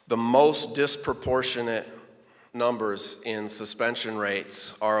the most disproportionate numbers in suspension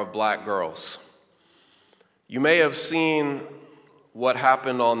rates are of Black girls. You may have seen what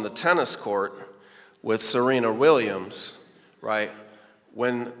happened on the tennis court with Serena Williams, right?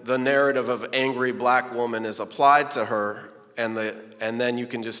 When the narrative of angry Black woman is applied to her, and then you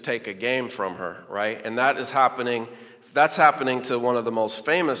can just take a game from her, right? And that is happening, if that's happening to one of the most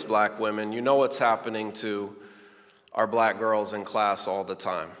famous Black women, you know what's happening to our Black girls in class all the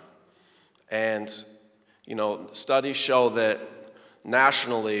time. And, you know, studies show that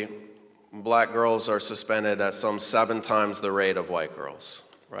nationally, black girls are suspended at some 7 times the rate of white girls,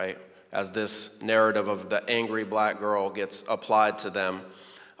 right? As this narrative of the angry black girl gets applied to them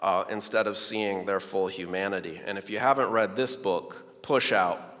instead of seeing their full humanity. And if you haven't read this book, Push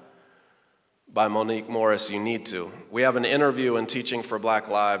Out, by Monique Morris, you need to. We have an interview in Teaching for Black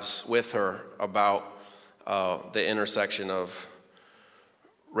Lives with her about the intersection of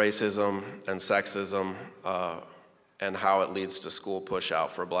racism and sexism and how it leads to school push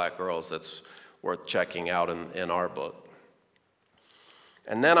out for black girls. That's worth checking out in our book.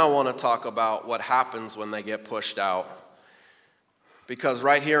 And then I want to talk about what happens when they get pushed out. Because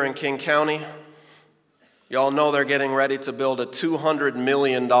right here in King County, y'all know they're getting ready to build a $200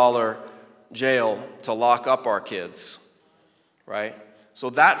 million jail to lock up our kids, right? So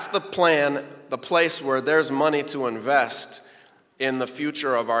that's the plan, the place where there's money to invest in the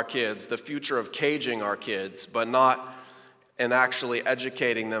future of our kids, the future of caging our kids, but not in actually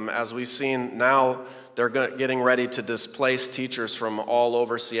educating them. As we've seen now, they're getting ready to displace teachers from all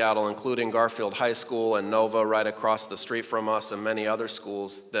over Seattle, including Garfield High School and Nova right across the street from us, and many other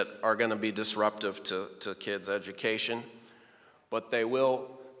schools that are going to be disruptive to kids' education. But they will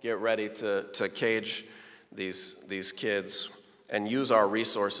get ready to cage these kids and use our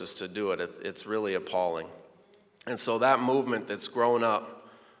resources to do it. It's really appalling. And so that movement that's grown up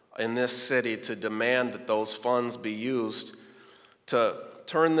in this city to demand that those funds be used to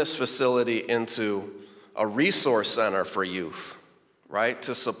turn this facility into a resource center for youth, right?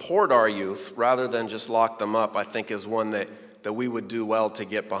 To support our youth rather than just lock them up, I think is one that we would do well to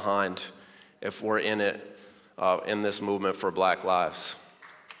get behind if we're in it, in this movement for Black lives.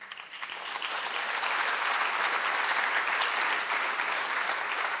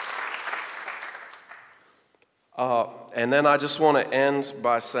 And then I just want to end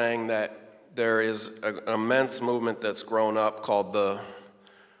by saying that there is an immense movement that's grown up called the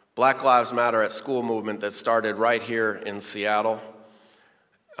Black Lives Matter at School movement that started right here in Seattle.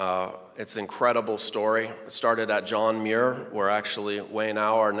 It's an incredible story. It started at John Muir, where actually Wayne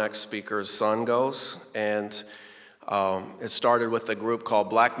Au, our next speaker's son, goes. And it started with a group called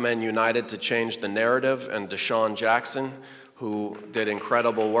Black Men United to Change the Narrative, and Deshaun Jackson, who did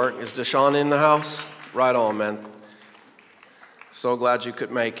incredible work. Is Deshaun in the house? Right on, man. So glad you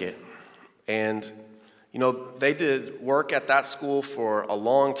could make it. And, you know, they did work at that school for a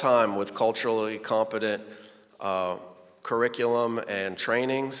long time with culturally competent curriculum and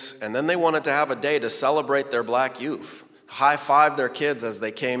trainings. And then they wanted to have a day to celebrate their black youth, high-five their kids as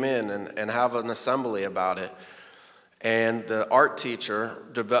they came in and have an assembly about it. And the art teacher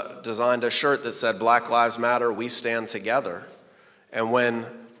designed a shirt that said, "Black Lives Matter, we stand together." And when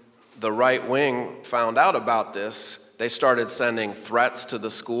the right wing found out about this, they started sending threats to the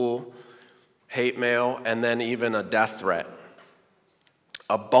school, hate mail, and then even a death threat.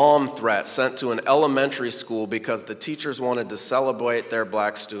 A bomb threat sent to an elementary school because the teachers wanted to celebrate their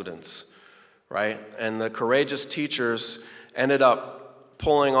black students, right? And the courageous teachers ended up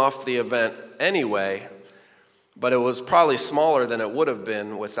pulling off the event anyway, but it was probably smaller than it would have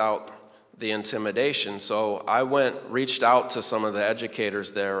been without the intimidation. So I reached out to some of the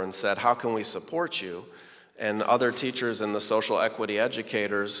educators there and said, how can we support you? And other teachers and the social equity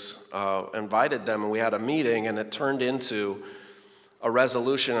educators invited them, and we had a meeting, and it turned into a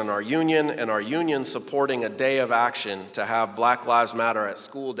resolution in our union, and our union supporting a day of action to have Black Lives Matter at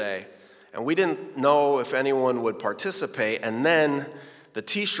School Day. And we didn't know if anyone would participate, and then the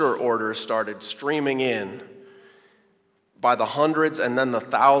t-shirt orders started streaming in by the hundreds and then the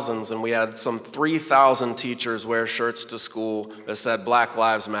thousands, and we had some 3,000 teachers wear shirts to school that said Black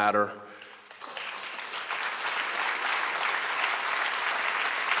Lives Matter.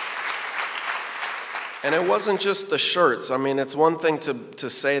 And it wasn't just the shirts. I mean, it's one thing to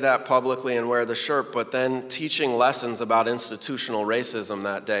say that publicly and wear the shirt, but then teaching lessons about institutional racism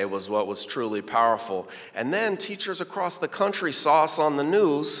that day was what was truly powerful. And then teachers across the country saw us on the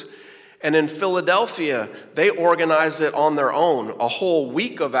news, and in Philadelphia, they organized it on their own. A whole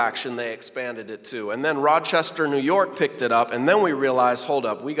week of action they expanded it to. And then Rochester, New York picked it up, and then we realized, hold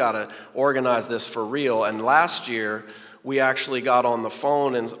up, we gotta organize this for real. And last year, we actually got on the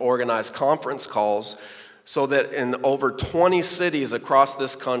phone and organized conference calls so that in over 20 cities across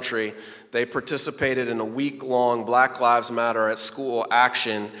this country, they participated in a week-long Black Lives Matter at School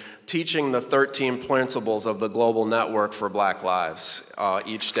action, teaching the 13 principles of the Global Network for Black Lives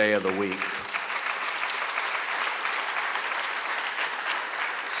each day of the week.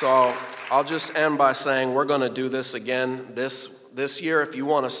 So I'll just end by saying we're going to do this again this year. If you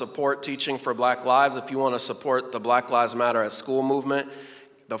want to support Teaching for Black Lives, if you want to support the Black Lives Matter at School movement,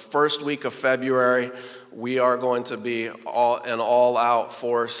 The first week of February, we are going to be an all-out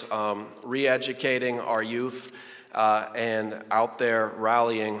force, re-educating our youth and out there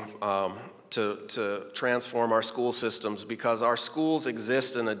rallying to transform our school systems, because our schools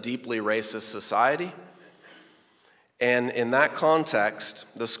exist in a deeply racist society. And in that context,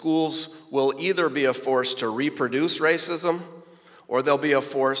 the schools will either be a force to reproduce racism, or they'll be a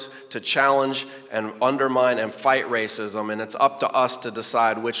force to challenge and undermine and fight racism, and it's up to us to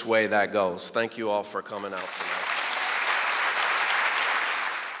decide which way that goes. Thank you all for coming out tonight.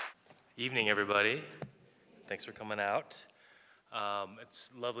 Evening, everybody. Thanks for coming out.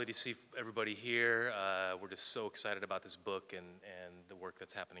 It's lovely to see everybody here. We're just so excited about this book and the work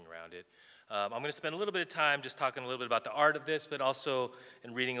that's happening around it. I'm going to spend a little bit of time just talking a little bit about the art of this, but also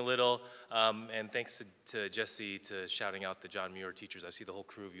in reading a little. And thanks to Jesse to shouting out the John Muir teachers. I see the whole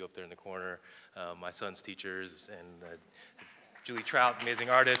crew of you up there in the corner. My son's teachers, and Julie Trout, amazing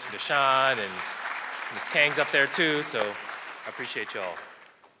artist, and Deshaun, and Ms. Kang's up there too, so I appreciate y'all.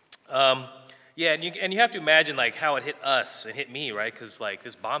 Yeah, and you have to imagine like how it hit us and hit me, right? Because like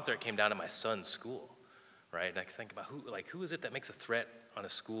this bomb threat came down to my son's school, right? And I think about who is it that makes a threat on a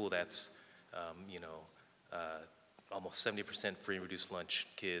school that's almost 70% free and reduced lunch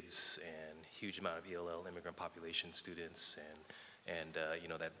kids and huge amount of ELL immigrant population students and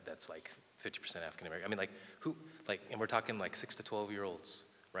that's like 50% African American. I mean, like who, like, and we're talking like 6 to 12-year-olds,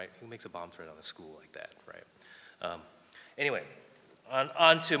 right? Who makes a bomb threat on a school like that, right? Anyway,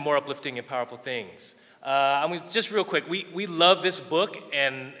 on to more uplifting and powerful things. I mean, just real quick, we love this book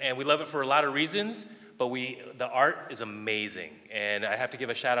and we love it for a lot of reasons, but the art is amazing. And I have to give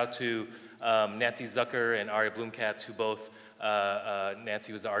a shout out to Nancy Zucker and Ari Bloomkatz, who both,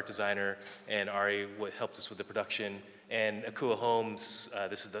 Nancy was the art designer and Ari helped us with the production. And Akua Holmes,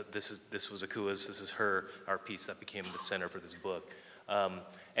 this was Akua's, this is her art piece that became the center for this book.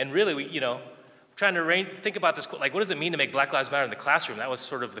 And really, trying to think about this, like what does it mean to make Black Lives Matter in the classroom? That was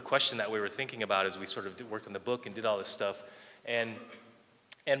sort of the question that we were thinking about as we sort of worked on the book and did all this stuff. And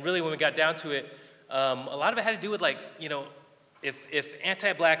really when we got down to it, a lot of it had to do with like, if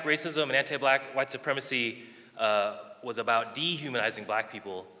anti-Black racism and anti-Black white supremacy was about dehumanizing Black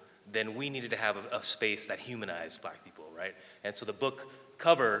people, then we needed to have a space that humanized Black people, right? And so the book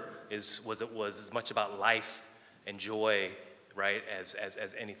cover was as much about life and joy, right, as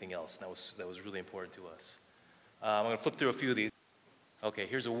anything else. And that was really important to us. I'm going to flip through a few of these. Okay,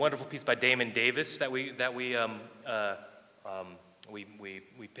 here's a wonderful piece by Damon Davis that we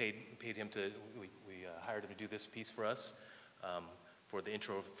paid him to hired him to do this piece for us for the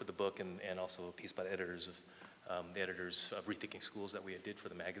intro for the book and also a piece by the editors of Rethinking Schools that we did for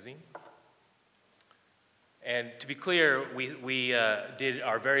the magazine. And to be clear, we did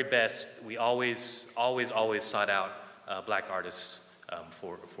our very best. We always sought out Black artists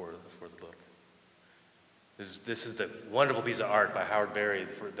for the book. This is the wonderful piece of art by Howard Berry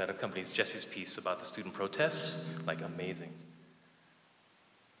that accompanies Jesse's piece about the student protests. Like amazing.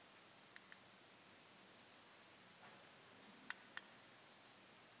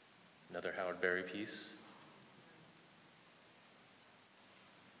 Another Howard Berry piece.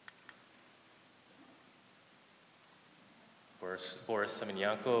 Boris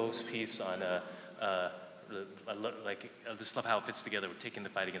Semenyanko's piece on I just love how it fits together with taking the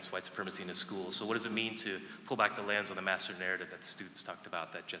fight against white supremacy into schools. So what does it mean to pull back the lens on the master narrative that the students talked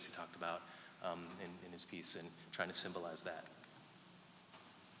about, that Jesse talked about in his piece, and trying to symbolize that?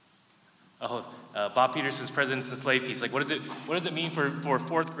 Oh, Bob Peterson's Presidents and Slave piece. Like, what does it mean for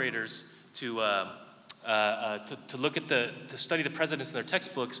fourth graders to look at to study the presidents in their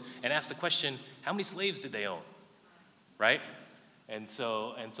textbooks and ask the question, how many slaves did they own, right? And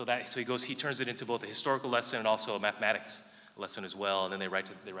so he turns it into both a historical lesson and also a mathematics lesson as well. And then they write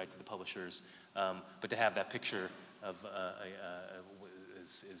to the publishers. But to have that picture of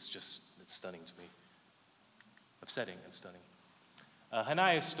is just, it's stunning to me, upsetting and stunning.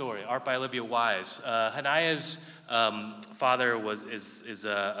 Hanaya's story, art by Olivia Wise. Hanaya's father is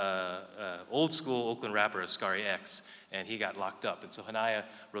a old school Oakland rapper, Askari X, and he got locked up. And so Hanaya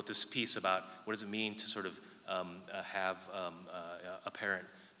wrote this piece about what does it mean to sort of have a parent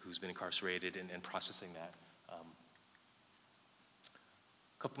who's been incarcerated and processing that. A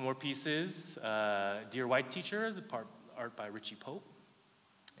couple more pieces. Dear White Teacher, art by Richie Pope.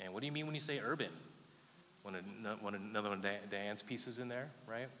 And what do you mean when you say urban? Another one of Diane's pieces in there,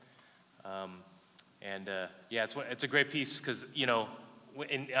 right? Yeah, it's a great piece because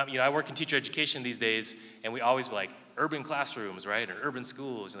I work in teacher education these days, and we always like urban classrooms, right, or urban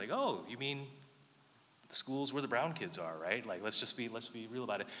schools. You're like, oh, you mean the schools where the brown kids are, right? Like, let's be real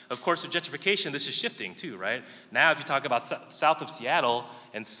about it. Of course, with gentrification, this is shifting too, right? Now, if you talk about south of Seattle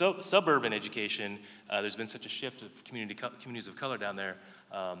and suburban education, there's been such a shift of communities of color down there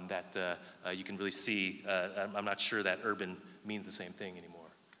that you can really see. I'm not sure that urban means the same thing anymore.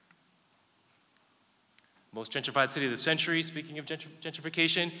 Most gentrified city of the century, speaking of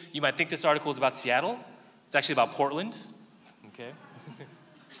gentrification, you might think this article is about Seattle. It's actually about Portland, okay?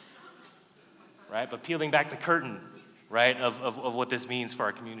 Right, but peeling back the curtain, right, of what this means for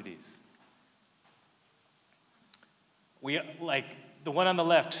our communities. We, like, the one on the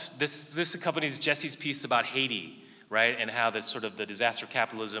left, this accompanies Jesse's piece about Haiti, right, and how that's sort of the disaster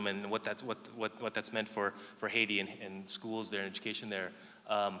capitalism and what that's meant for Haiti and schools there and education there.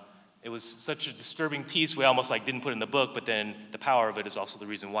 It was such a disturbing piece, we almost like didn't put it in the book, but then the power of it is also the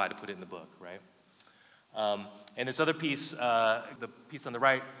reason why to put it in the book, right? And this other piece, the piece on the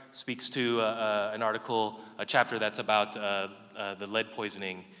right, speaks to an article, a chapter that's about the lead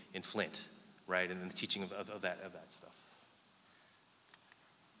poisoning in Flint, right, and the teaching of that stuff.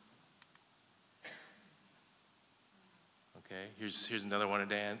 Okay, here's another one of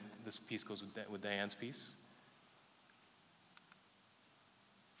Diane. This piece goes with Diane's piece.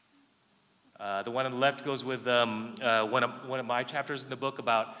 The one on the left goes with one of my chapters in the book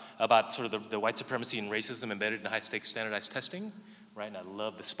about sort of the white supremacy and racism embedded in high-stakes standardized testing, right? And I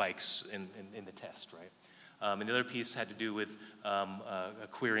love the spikes in the test, right? And the other piece had to do with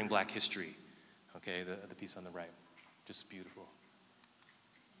queering Black history, okay? The piece on the right, just beautiful.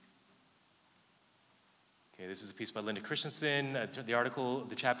 Okay, this is a piece by Linda Christensen.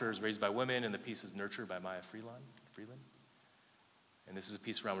 The chapter is Raised by Women, and the piece is Nurtured by Maya Freeland. And this is a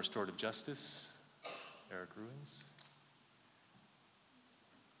piece around restorative justice, Eric Ruins.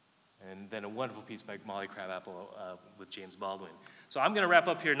 And then a wonderful piece by Molly Crabapple with James Baldwin. So I'm going to wrap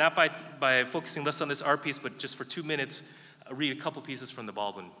up here, not by focusing less on this art piece, but just for 2 minutes, read a couple pieces from the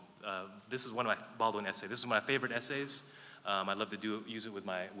Baldwin. This is one of my Baldwin essays. This is one of my favorite essays. I'd love to use it with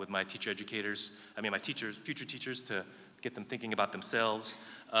my teacher educators. My future teachers, to get them thinking about themselves.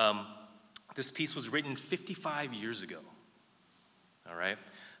 This piece was written 55 years ago. All right,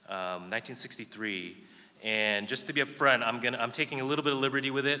 1963, and just to be upfront, I'm taking a little bit of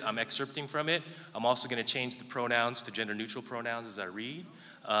liberty with it. I'm excerpting from it. I'm also going to change the pronouns to gender-neutral pronouns as I read,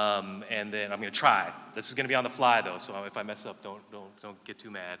 and then I'm going to try. This is going to be on the fly, though, so if I mess up, don't get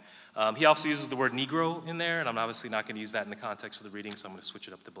too mad. He also uses the word Negro in there, and I'm obviously not going to use that in the context of the reading, so I'm going to switch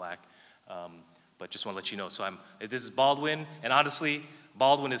it up to Black. But just want to let you know. So this is Baldwin, and honestly,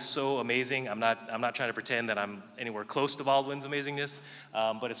 Baldwin is so amazing. I'm not trying to pretend that I'm anywhere close to Baldwin's amazingness,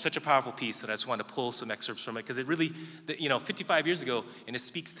 but it's such a powerful piece that I just wanted to pull some excerpts from it, because it really, 55 years ago, and it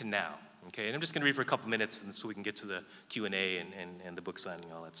speaks to now. Okay, and I'm just going to read for a couple minutes, and so we can get to the Q&A and the book signing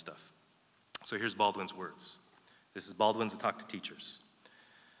and all that stuff. So here's Baldwin's words. This is Baldwin's Talk to Teachers.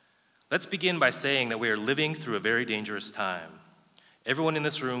 Let's begin by saying that we are living through a very dangerous time. Everyone in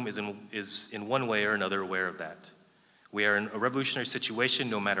this room is in one way or another aware of that. We are in a revolutionary situation,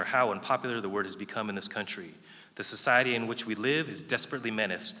 no matter how unpopular the word has become in this country. The society in which we live is desperately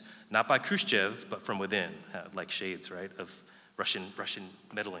menaced, not by Khrushchev, but from within, like shades, right, of Russian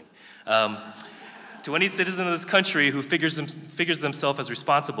meddling. To any citizen of this country who figures themselves as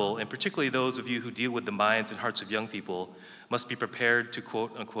responsible, and particularly those of you who deal with the minds and hearts of young people, must be prepared to,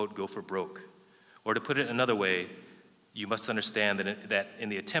 quote unquote, go for broke. Or to put it another way, you must understand that in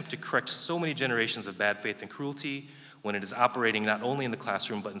the attempt to correct so many generations of bad faith and cruelty, when it is operating not only in the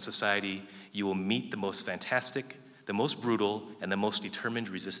classroom but in society, you will meet the most fantastic, the most brutal, and the most determined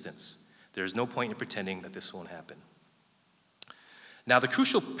resistance. There is no point in pretending that this won't happen. Now, the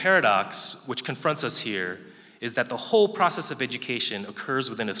crucial paradox which confronts us here is that the whole process of education occurs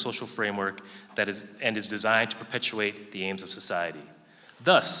within a social framework that is designed to perpetuate the aims of society.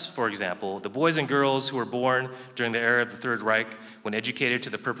 Thus, for example, the boys and girls who were born during the era of the Third Reich, when educated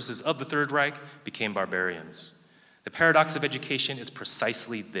to the purposes of the Third Reich, became barbarians. The paradox of education is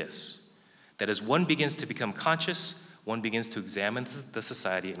precisely this, that as one begins to become conscious, one begins to examine the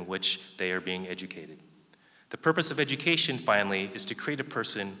society in which they are being educated. The purpose of education, finally, is to create in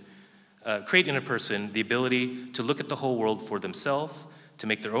a person the ability to look at the whole world for themselves, to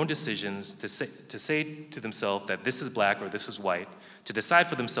make their own decisions, to say to themselves that this is black or this is white, to decide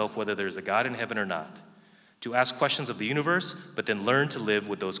for themselves whether there is a God in heaven or not. To ask questions of the universe, but then learn to live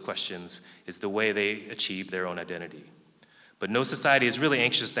with those questions is the way they achieve their own identity. But no society is really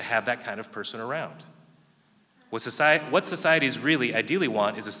anxious to have that kind of person around. What societies really ideally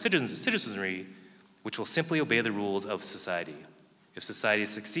want is a citizenry which will simply obey the rules of society. If society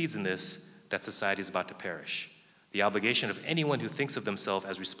succeeds in this, that society is about to perish. The obligation of anyone who thinks of themselves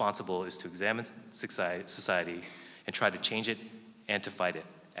as responsible is to examine society and try to change it and to fight it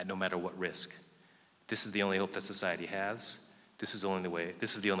at no matter what risk. This is the only hope that society has. This is the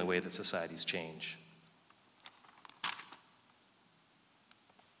only way that societies change.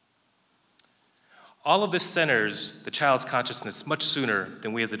 All of this centers the child's consciousness much sooner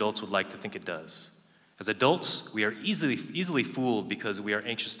than we as adults would like to think it does. As adults, we are easily fooled because we are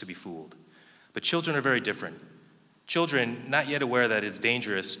anxious to be fooled. But children are very different. Children, not yet aware that it's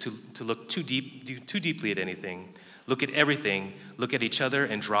dangerous to look too deeply at anything, look at everything, look at each other,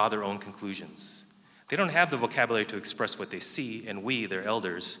 and draw their own conclusions. They don't have the vocabulary to express what they see, and we, their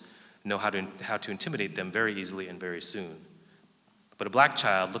elders, know how to intimidate them very easily and very soon. But a black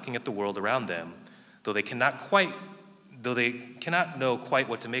child looking at the world around them, though they cannot know quite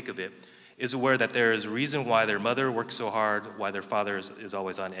what to make of it, is aware that there is a reason why their mother works so hard, why their father is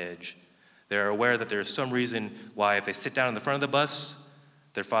always on edge. They are aware that there is some reason why if they sit down in the front of the bus,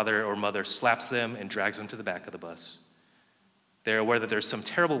 their father or mother slaps them and drags them to the back of the bus. They are aware that there's some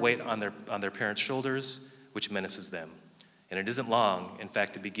terrible weight on their parents' shoulders, which menaces them. And it isn't long. In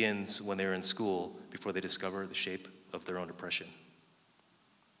fact, it begins when they're in school before they discover the shape of their own oppression.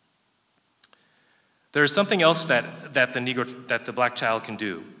 There is something else that the black child can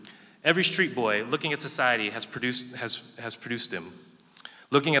do. Every street boy looking at society has produced him.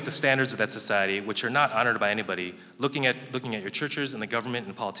 Looking at the standards of that society, which are not honored by anybody, looking at your churches and the government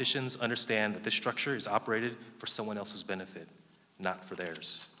and politicians, understand that this structure is operated for someone else's benefit, not for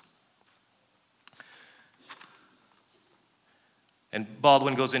theirs. And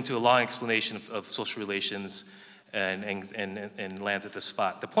Baldwin goes into a long explanation of social relations and lands at this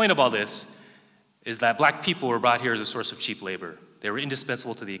spot. The point of all this is that black people were brought here as a source of cheap labor. They were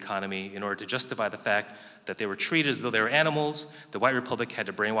indispensable to the economy in order to justify the fact that they were treated as though they were animals. The white republic had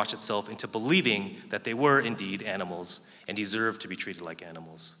to brainwash itself into believing that they were indeed animals and deserved to be treated like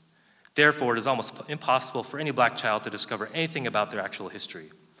animals. Therefore, it is almost impossible for any black child to discover anything about their actual history.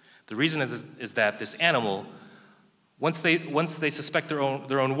 The reason is that this animal, once they suspect their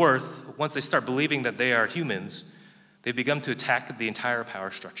own worth, once they start believing that they are humans, they've begun to attack the entire power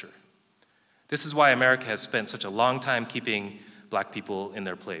structure. This is why America has spent such a long time keeping black people in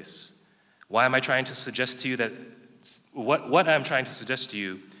their place. Why am I trying to suggest to you that, what I'm trying to suggest to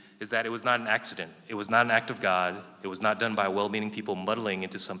you is that it was not an accident. It was not an act of God. It was not done by well-meaning people muddling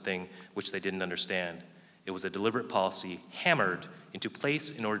into something which they didn't understand. It was a deliberate policy hammered into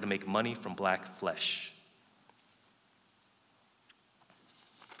place in order to make money from black flesh.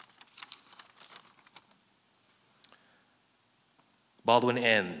 Baldwin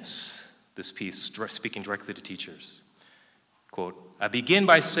ends this piece speaking directly to teachers. Quote, I began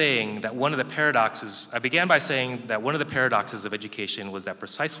by saying that one of the paradoxes of education was that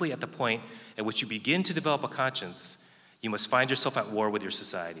precisely at the point at which you begin to develop a conscience, you must find yourself at war with your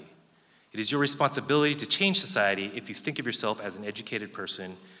society. It is your responsibility to change society if you think of yourself as an educated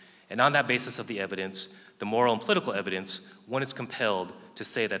person, and on that basis of the evidence, the moral and political evidence, one is compelled to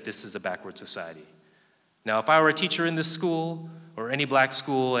say that this is a backward society. Now, if I were a teacher in this school, or any black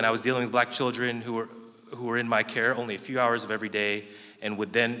school, and I was dealing with black children who were in my care only a few hours of every day and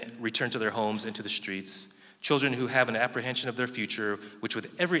would then return to their homes and to the streets, children who have an apprehension of their future, which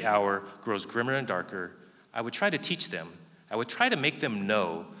with every hour grows grimmer and darker, I would try to teach them. I would try to make them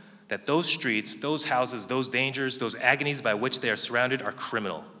know that those streets, those houses, those dangers, those agonies by which they are surrounded are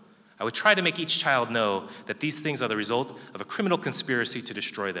criminal. I would try to make each child know that these things are the result of a criminal conspiracy to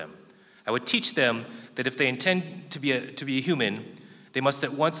destroy them. I would teach them that if they intend to be a human, they must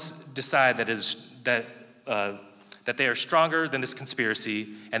at once decide that they are stronger than this conspiracy,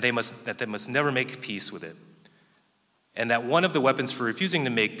 and that they must never make peace with it. And that one of the weapons for refusing to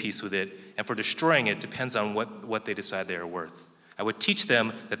make peace with it and for destroying it depends on what they decide they are worth. I would teach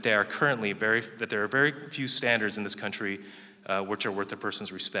them that there are very few standards in this country which are worth a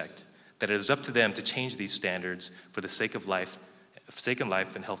person's respect. That it is up to them to change these standards for the sake of life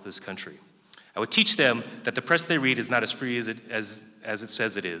and health of this country. I would teach them that the press they read is not as free as it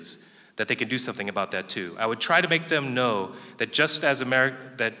says it is, that they can do something about that too. I would try to make them know that just as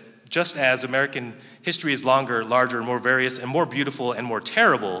American history is longer, larger, more various, and more beautiful and more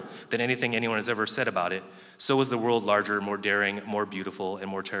terrible than anything anyone has ever said about it, so is the world larger, more daring, more beautiful, and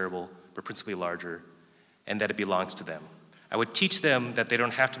more terrible, but principally larger, and that it belongs to them. I would teach them that they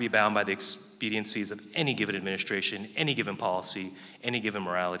don't have to be bound by the expediencies of any given administration, any given policy, any given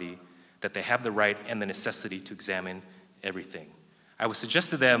morality, that they have the right and the necessity to examine everything. I would suggest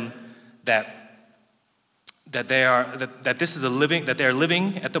to them that they are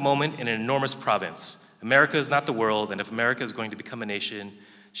living at the moment in an enormous province. America is not the world, and if America is going to become a nation,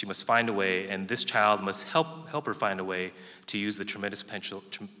 She must find a way, and this child must help her find a way to use the tremendous potential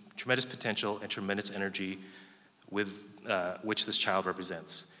and tremendous energy with which this child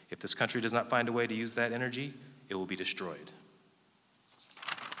represents. If this country does not find a way to use that energy, it will be destroyed.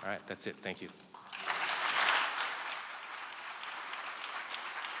 All right, that's it. Thank you.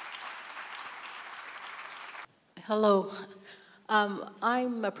 Hello.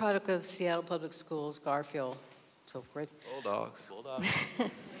 I'm a product of Seattle Public Schools, Garfield, so forth. Bulldogs.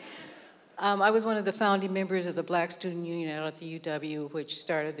 I was one of the founding members of the Black Student Union out at the UW, which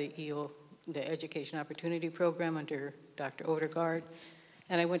started the the Education Opportunity Program under Dr. Odegaard,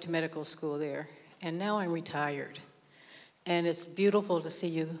 and I went to medical school there. And now I'm retired. And it's beautiful to see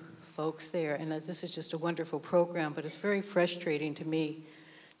you folks there, and this is just a wonderful program, but it's very frustrating to me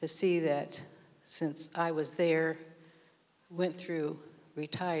to see that since I was there, went through,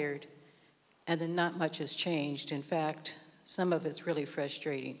 retired, and then not much has changed. In fact, some of it's really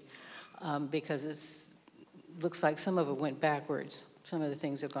frustrating because it looks like some of it went backwards. Some of the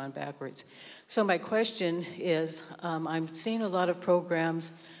things have gone backwards. So my question is, I'm seeing a lot of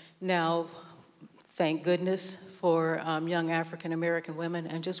programs now, thank goodness, for young African American women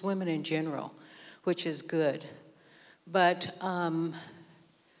and just women in general, which is good. But let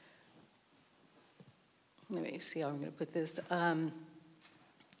me see how I'm going to put this. And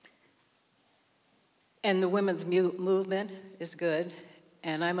the women's movement is good.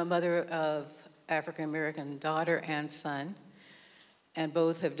 And I'm a mother of African American daughter and son, and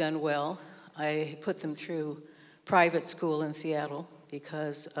both have done well. I put them through private school in Seattle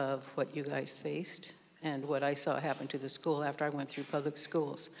because of what you guys faced and what I saw happen to the school after I went through public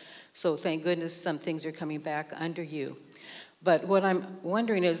schools. So thank goodness some things are coming back under you. But what I'm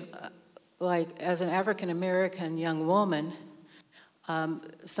wondering is, like, as an African-American young woman,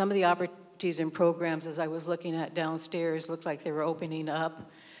 some of the opportunities and programs, as I was looking at downstairs, looked like they were opening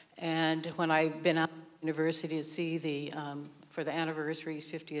up. And when I've been out to university to see the, for the anniversaries,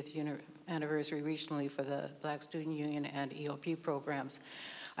 50th anniversary recently for the Black Student Union and EOP programs,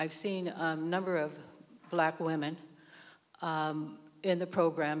 I've seen a number of Black women in the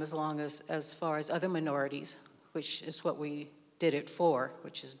program as far as other minorities, which is what we did it for,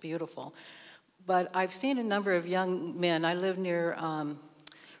 which is beautiful. But I've seen a number of young men. I live near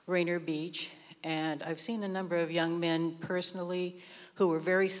Rainier Beach, and I've seen a number of young men personally who were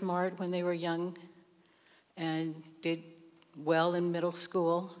very smart when they were young and did well in middle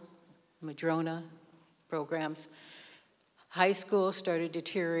school, Madrona programs. High school started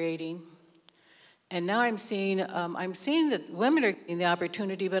deteriorating. And now I'm seeing that women are getting the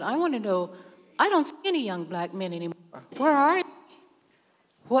opportunity, but I want to know, I don't see any young Black men anymore. Where are they?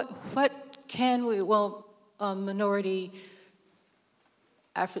 What can we, well, minority,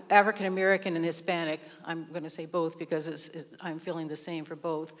 African American and Hispanic, I'm going to say both because I'm feeling the same for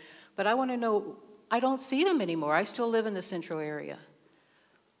both. But I want to know, I don't see them anymore. I still live in the central area.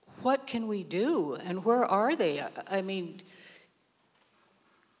 What can we do, and where are they? I mean,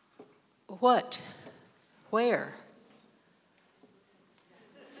 what? Where?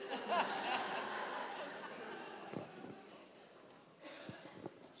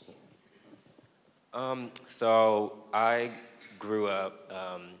 So I grew up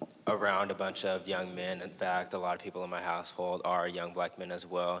around a bunch of young men. In fact, a lot of people in my household are young Black men as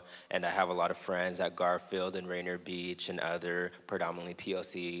well. And I have a lot of friends at Garfield and Rainier Beach and other predominantly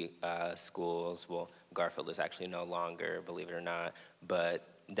POC schools. Well, Garfield is actually no longer, believe it or not, but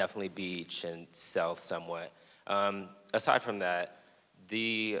definitely Beach and South somewhat. Aside from that,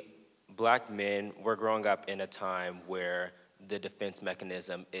 the Black men were growing up in a time where the defense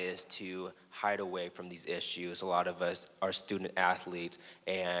mechanism is to hide away from these issues. A lot of us are student athletes,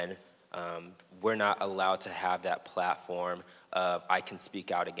 and we're not allowed to have that platform of, I can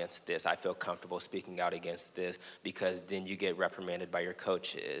speak out against this, I feel comfortable speaking out against this, because then you get reprimanded by your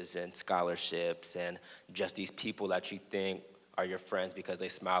coaches and scholarships and just these people that you think are your friends because they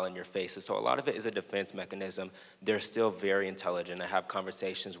smile in your faces. So a lot of it is a defense mechanism. They're still very intelligent. I have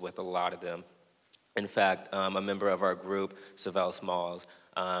conversations with a lot of them. In fact, a member of our group, Savell Smalls,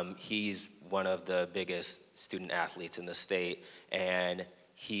 he's one of the biggest student athletes in the state, and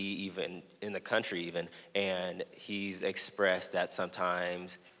he even, in the country even, and he's expressed that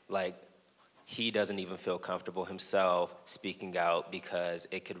sometimes, like, he doesn't even feel comfortable himself speaking out because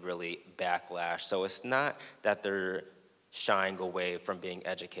it could really backlash. So it's not that they're shying away from being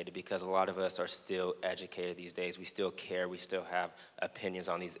educated, because a lot of us are still educated these days. We still care, we still have opinions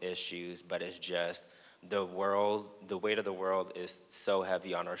on these issues, but it's just the weight of the world is so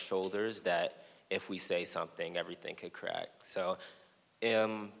heavy on our shoulders that if we say something, everything could crack. So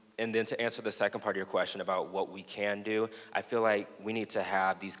in and then to answer the second part of your question about what we can do, I feel like we need to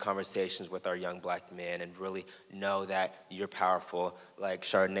have these conversations with our young black men and really know that you're powerful. Like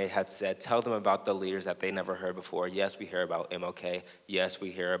Chardonnay had said, tell them about the leaders that they never heard before. Yes, we hear about MLK. Yes, we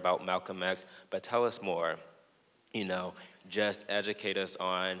hear about Malcolm X, but tell us more. You know, just educate us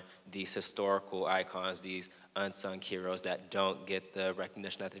on these historical icons, these unsung heroes that don't get the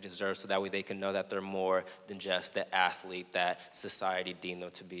recognition that they deserve, so that way they can know that they're more than just the athlete that society deemed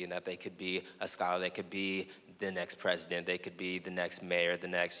them to be, and that they could be a scholar, they could be the next president, they could be the next mayor, the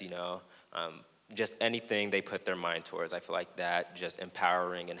next, just anything they put their mind towards. I feel like that just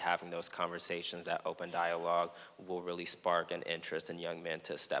empowering and having those conversations, that open dialogue, will really spark an interest in young men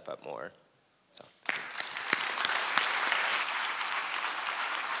to step up more. So.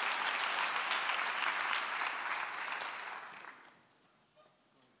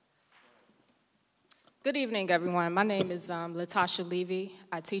 Good evening, everyone. My name is Latasha Levy.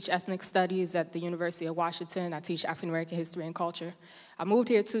 I teach ethnic studies at the University of Washington. I teach African American history and culture. I moved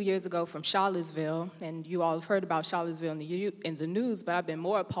here 2 years ago from Charlottesville, and you all have heard about Charlottesville in the news, but I've been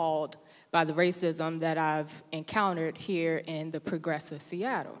more appalled by the racism that I've encountered here in the progressive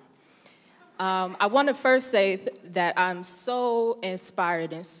Seattle. I want to first say that I'm so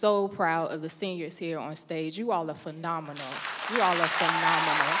inspired and so proud of the seniors here on stage. You all are phenomenal. You all are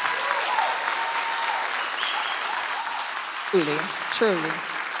phenomenal. Truly.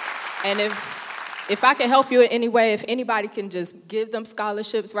 And if I can help you in any way, if anybody can just give them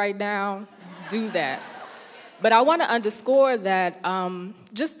scholarships right now, do that. But I want to underscore that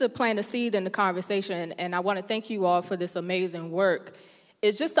just to plant a seed in the conversation, and I want to thank you all for this amazing work,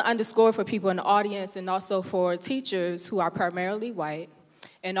 is just to underscore for people in the audience and also for teachers who are primarily white,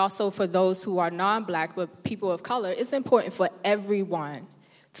 and also for those who are non-black but people of color. It's important for everyone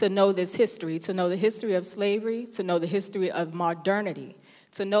to know this history, to know the history of slavery, to know the history of modernity,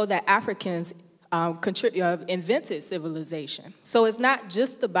 to know that Africans invented civilization. So it's not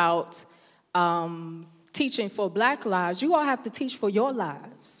just about teaching for black lives. You all have to teach for your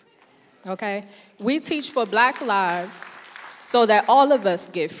lives, okay? We teach for black lives so that all of us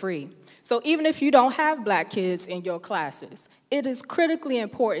get free. So even if you don't have black kids in your classes, it is critically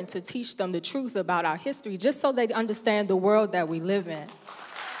important to teach them the truth about our history just so they understand the world that we live in.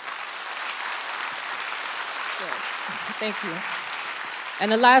 Thank you.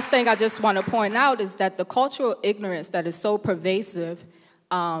 And the last thing I just want to point out is that the cultural ignorance that is so pervasive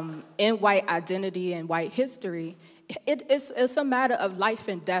in white identity and white history, it's a matter of life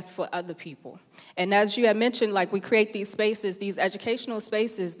and death for other people. And as you had mentioned, like, we create these spaces, these educational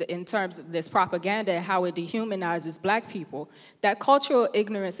spaces in terms of this propaganda and how it dehumanizes black people. That cultural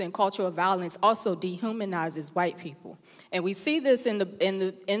ignorance and cultural violence also dehumanizes white people. And we see this in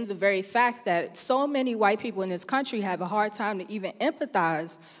the very fact that so many white people in this country have a hard time to even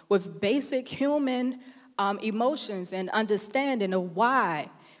empathize with basic human emotions and understanding of why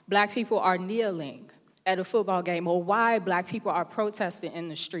black people are kneeling at a football game or why black people are protesting in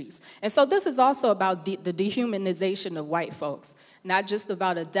the streets. And so this is also about the dehumanization of white folks, not just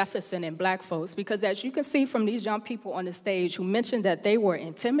about a deficit in black folks, because as you can see from these young people on the stage who mentioned that they were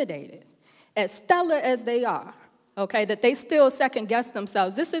intimidated, as stellar as they are, okay, that they still second guess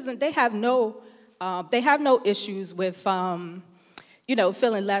themselves. They have no issues with, feeling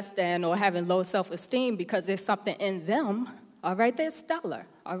less than or having low self-esteem because there's something in them, all right, they're stellar.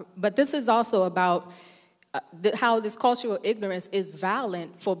 But this is also about how this cultural ignorance is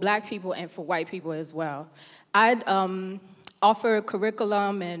violent for black people and for white people as well. I'd offer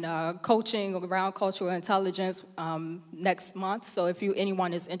curriculum and coaching around cultural intelligence next month, so if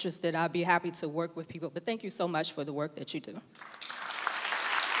anyone is interested, I'd be happy to work with people. But thank you so much for the work that you do.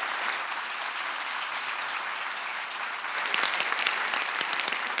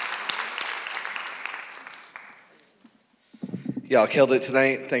 Y'all killed it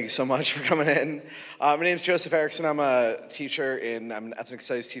tonight. Thank you so much for coming in. My name is Joseph Erickson. I'm an ethnic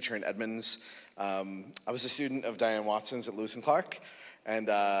studies teacher in Edmonds. I was a student of Diane Watson's at Lewis and Clark. And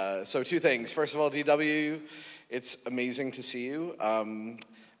so 2 things. First of all, DW, it's amazing to see you.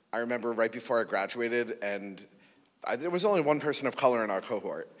 I remember right before I graduated, and there was only 1 person of color in our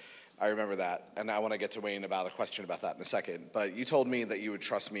cohort. I remember that. And I want to get to Wayne about a question about that in a second. But you told me that you would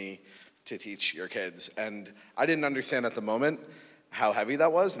trust me to teach your kids. And I didn't understand at the moment how heavy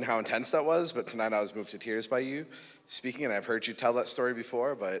that was and how intense that was, but tonight I was moved to tears by you speaking, and I've heard you tell that story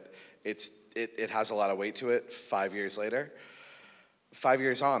before, but it has a lot of weight to it 5 years later. 5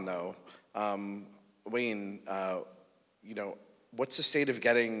 years on, though, Wayne, what's the state of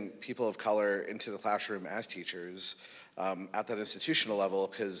getting people of color into the classroom as teachers at that institutional level?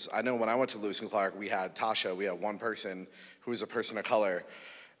 Because I know when I went to Lewis and Clark, we had Tasha, we had 1 person who was a person of color.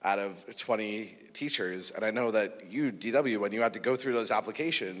 out of 20 teachers. And I know that you, DW, when you had to go through those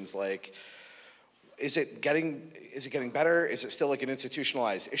applications, like, is it getting better? Is it still like an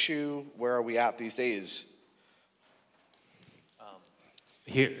institutionalized issue? Where are we at these days?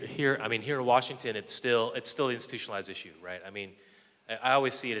 Here in Washington, it's still an institutionalized issue, right? I mean, I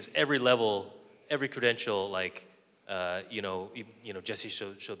always see it as every level, every credential, like, Jesse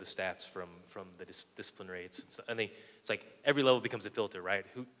showed the stats from the discipline rates. I think it's like every level becomes a filter, right?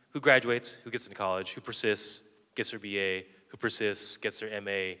 Who graduates, who gets into college, who persists, gets their BA, who persists, gets their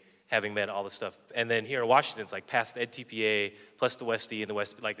MA, having met all this stuff. And then here in Washington, it's like past the EdTPA, plus the Westie and the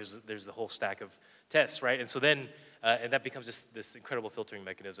West, like there's a whole stack of tests, right? And so then, and that becomes just this incredible filtering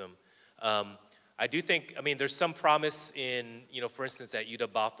mechanism. I do think, there's some promise in, for instance, at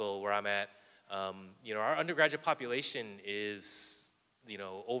UW-Bothell, where I'm at, our undergraduate population is,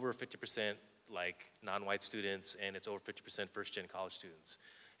 over 50% like non-white students, and it's over 50% first-gen college students.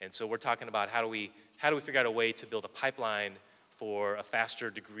 And so we're talking about how do we figure out a way to build a pipeline for a faster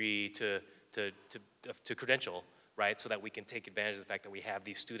degree to credential, right? So that we can take advantage of the fact that we have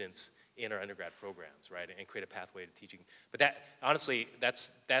these students in our undergrad programs, right? And create a pathway to teaching. But that, honestly,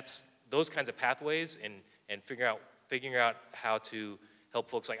 that's those kinds of pathways and figuring out how to help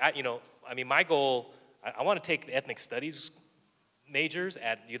folks. Like, my goal, I want to take the ethnic studies majors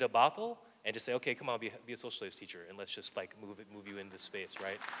at UW-Bothell and just say, okay, come on, be a social studies teacher, and let's just like move you into space,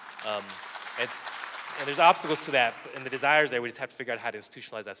 right? And there's obstacles to that, and the desires there. We just have to figure out how to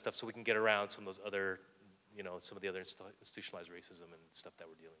institutionalize that stuff so we can get around some of those other, some of the other institutionalized racism and stuff that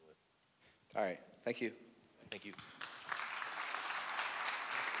we're dealing with. All right, thank you. Thank you.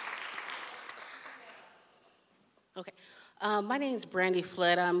 Okay, my name is Brandy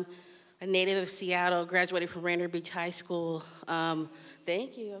Flood. I'm a native of Seattle, graduated from Rainier Beach High School.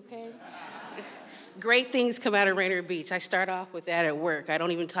 Thank you, okay. Great things come out of Rainier Beach. I start off with that at work. I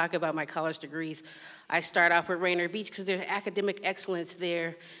don't even talk about my college degrees. I start off with Rainier Beach because there's academic excellence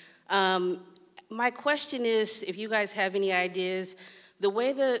there. My question is, if you guys have any ideas, the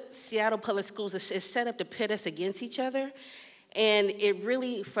way the Seattle Public Schools is set up to pit us against each other, and it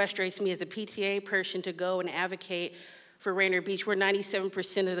really frustrates me as a PTA person to go and advocate for Rainier Beach. We're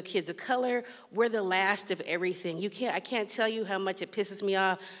 97% of the kids of color. We're the last of everything. I can't tell you how much it pisses me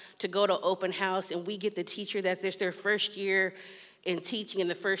off to go to open house and we get the teacher that's their first year in teaching, and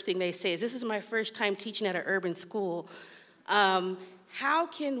the first thing they say is, this is my first time teaching at an urban school. How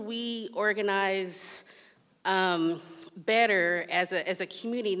can we organize better as a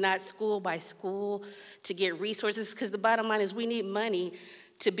community, not school by school, to get resources? Because the bottom line is we need money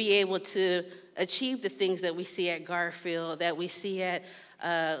to be able to achieve the things that we see at Garfield, that we see at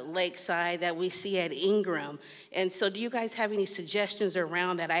Lakeside, that we see at Ingram. And so do you guys have any suggestions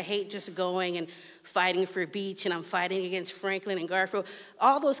around that? I hate just going and fighting for Beach, and I'm fighting against Franklin and Garfield.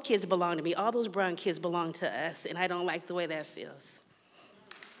 All those kids belong to me. All those brown kids belong to us, and I don't like the way that feels.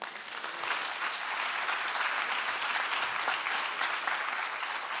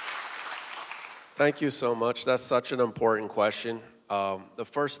 Thank you so much. That's such an important question. The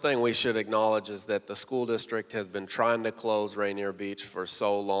first thing we should acknowledge is that the school district has been trying to close Rainier Beach for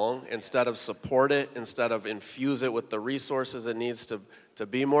so long. Instead of support it, instead of infuse it with the resources it needs to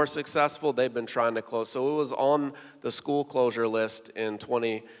be more successful, they've been trying to close. So it was on the school closure list in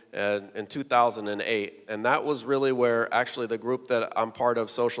 2008, and that was really where actually the group that I'm part of,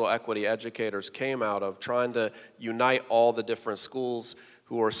 Social Equity Educators, came out of, trying to unite all the different schools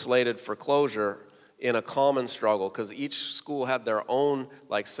who were slated for closure in a common struggle, because each school had their own,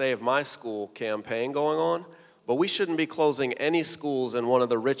 like, Save My School campaign going on, but we shouldn't be closing any schools in one of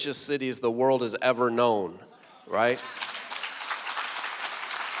the richest cities the world has ever known, right?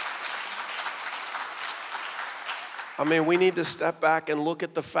 I mean, we need to step back and look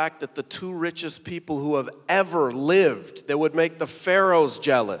at the fact that the two richest people who have ever lived, that would make the pharaohs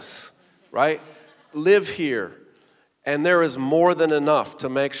jealous, right, live here. And there is more than enough to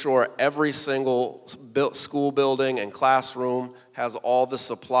make sure every single school building and classroom has all the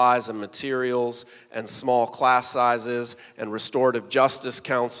supplies and materials and small class sizes and restorative justice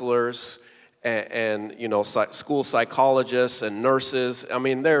counselors and school psychologists and nurses. I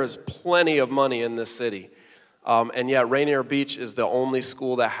mean, there is plenty of money in this city. And yet Rainier Beach is the only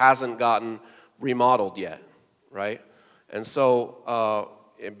school that hasn't gotten remodeled yet, right? And so,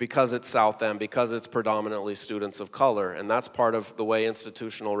 because it's South End, because it's predominantly students of color, and that's part of the way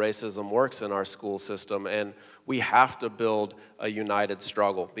institutional racism works in our school system, and we have to build a united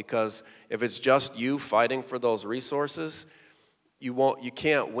struggle, because if it's just you fighting for those resources, you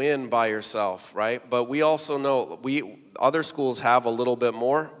can't win by yourself, right? But we also know other schools have a little bit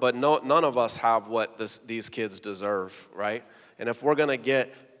more, but none of us have what these kids deserve, right? And if we're gonna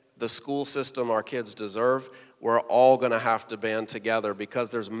get the school system our kids deserve, we're all going to have to band together, because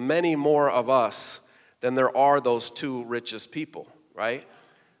there's many more of us than there are those two richest people, right?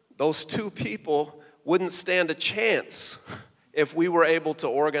 Those two people wouldn't stand a chance if we were able to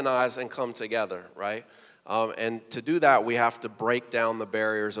organize and come together, right? And to do that, we have to break down the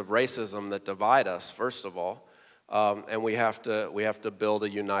barriers of racism that divide us, first of all. And we have to build a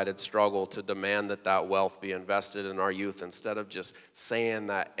united struggle to demand that wealth be invested in our youth, instead of just saying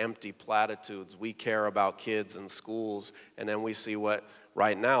that empty platitudes. We care about kids and schools, and then we see what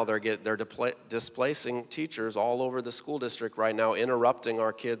right now they're displacing teachers all over the school district right now, interrupting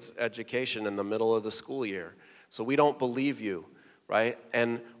our kids' education in the middle of the school year. So we don't believe you, right?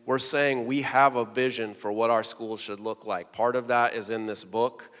 And we're saying we have a vision for what our schools should look like. Part of that is in this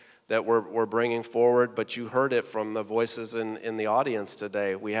book that we're bringing forward, but you heard it from the voices in the audience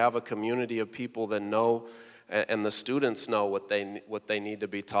today. We have a community of people that know, and the students know what they need to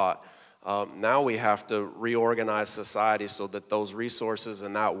be taught. Now we have to reorganize society so that those resources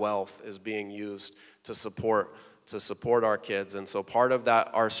and that wealth is being used to support our kids. And so part of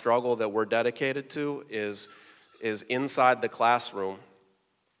that, our struggle that we're dedicated to, is inside the classroom,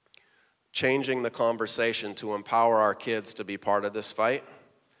 changing the conversation to empower our kids to be part of this fight.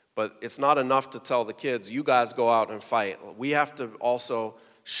 But it's not enough to tell the kids, you guys go out and fight. We have to also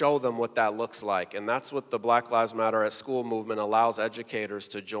show them what that looks like. And that's what the Black Lives Matter at School movement allows educators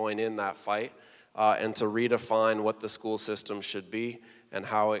to join in that fight, and to redefine what the school system should be and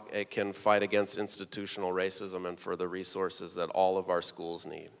how it can fight against institutional racism and for the resources that all of our schools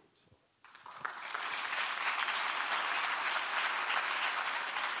need.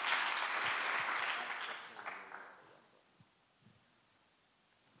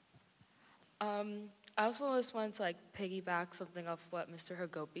 I also just wanted to piggyback something off what Mr.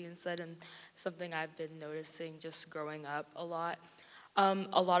 Hagopian said, and something I've been noticing just growing up a lot.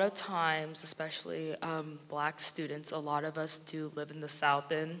 A lot of times, especially black students, a lot of us do live in the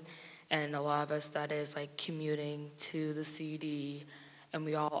South End, and a lot of us that is commuting to the CD, and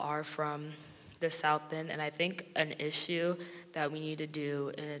we all are from the South End. And I think an issue that we need to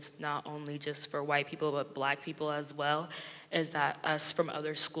do, and it's not only just for white people but black people as well, is that us from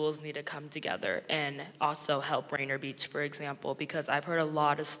other schools need to come together and also help Rainier Beach, for example, because I've heard a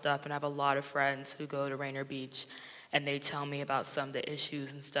lot of stuff, and I have a lot of friends who go to Rainier Beach, and they tell me about some of the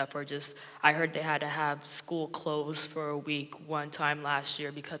issues and stuff, or just, I heard they had to have school closed for a week one time last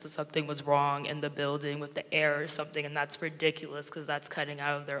year because of something was wrong in the building with the air or something, and that's ridiculous because that's cutting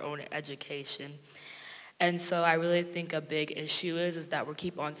out of their own education. And so I really think a big issue is that we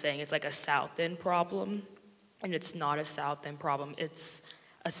keep on saying it's a South End problem, and it's not a South End problem, it's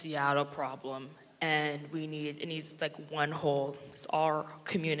a Seattle problem. And it needs one whole, it's our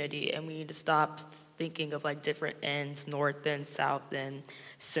community, and we need to stop thinking of different ends, North End, South End,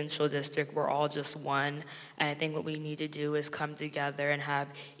 Central District, we're all just one. And I think what we need to do is come together and have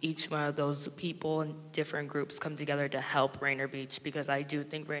each one of those people and different groups come together to help Rainier Beach, because I do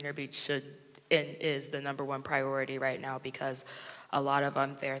think Rainier Beach should and is the #1 priority right now, because a lot of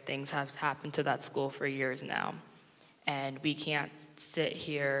unfair things have happened to that school for years now. And we can't sit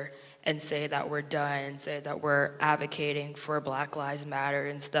here and say that we're done and say that we're advocating for Black Lives Matter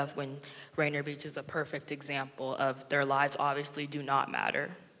and stuff when Rainier Beach is a perfect example of their lives obviously do not matter.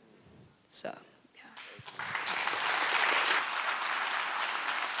 So, yeah.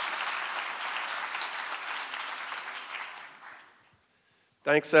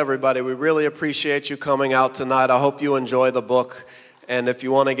 Thanks, everybody. We really appreciate you coming out tonight. I hope you enjoy the book. And if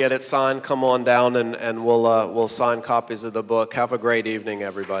you want to get it signed, come on down and we'll sign copies of the book. Have a great evening,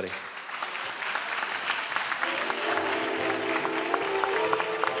 everybody.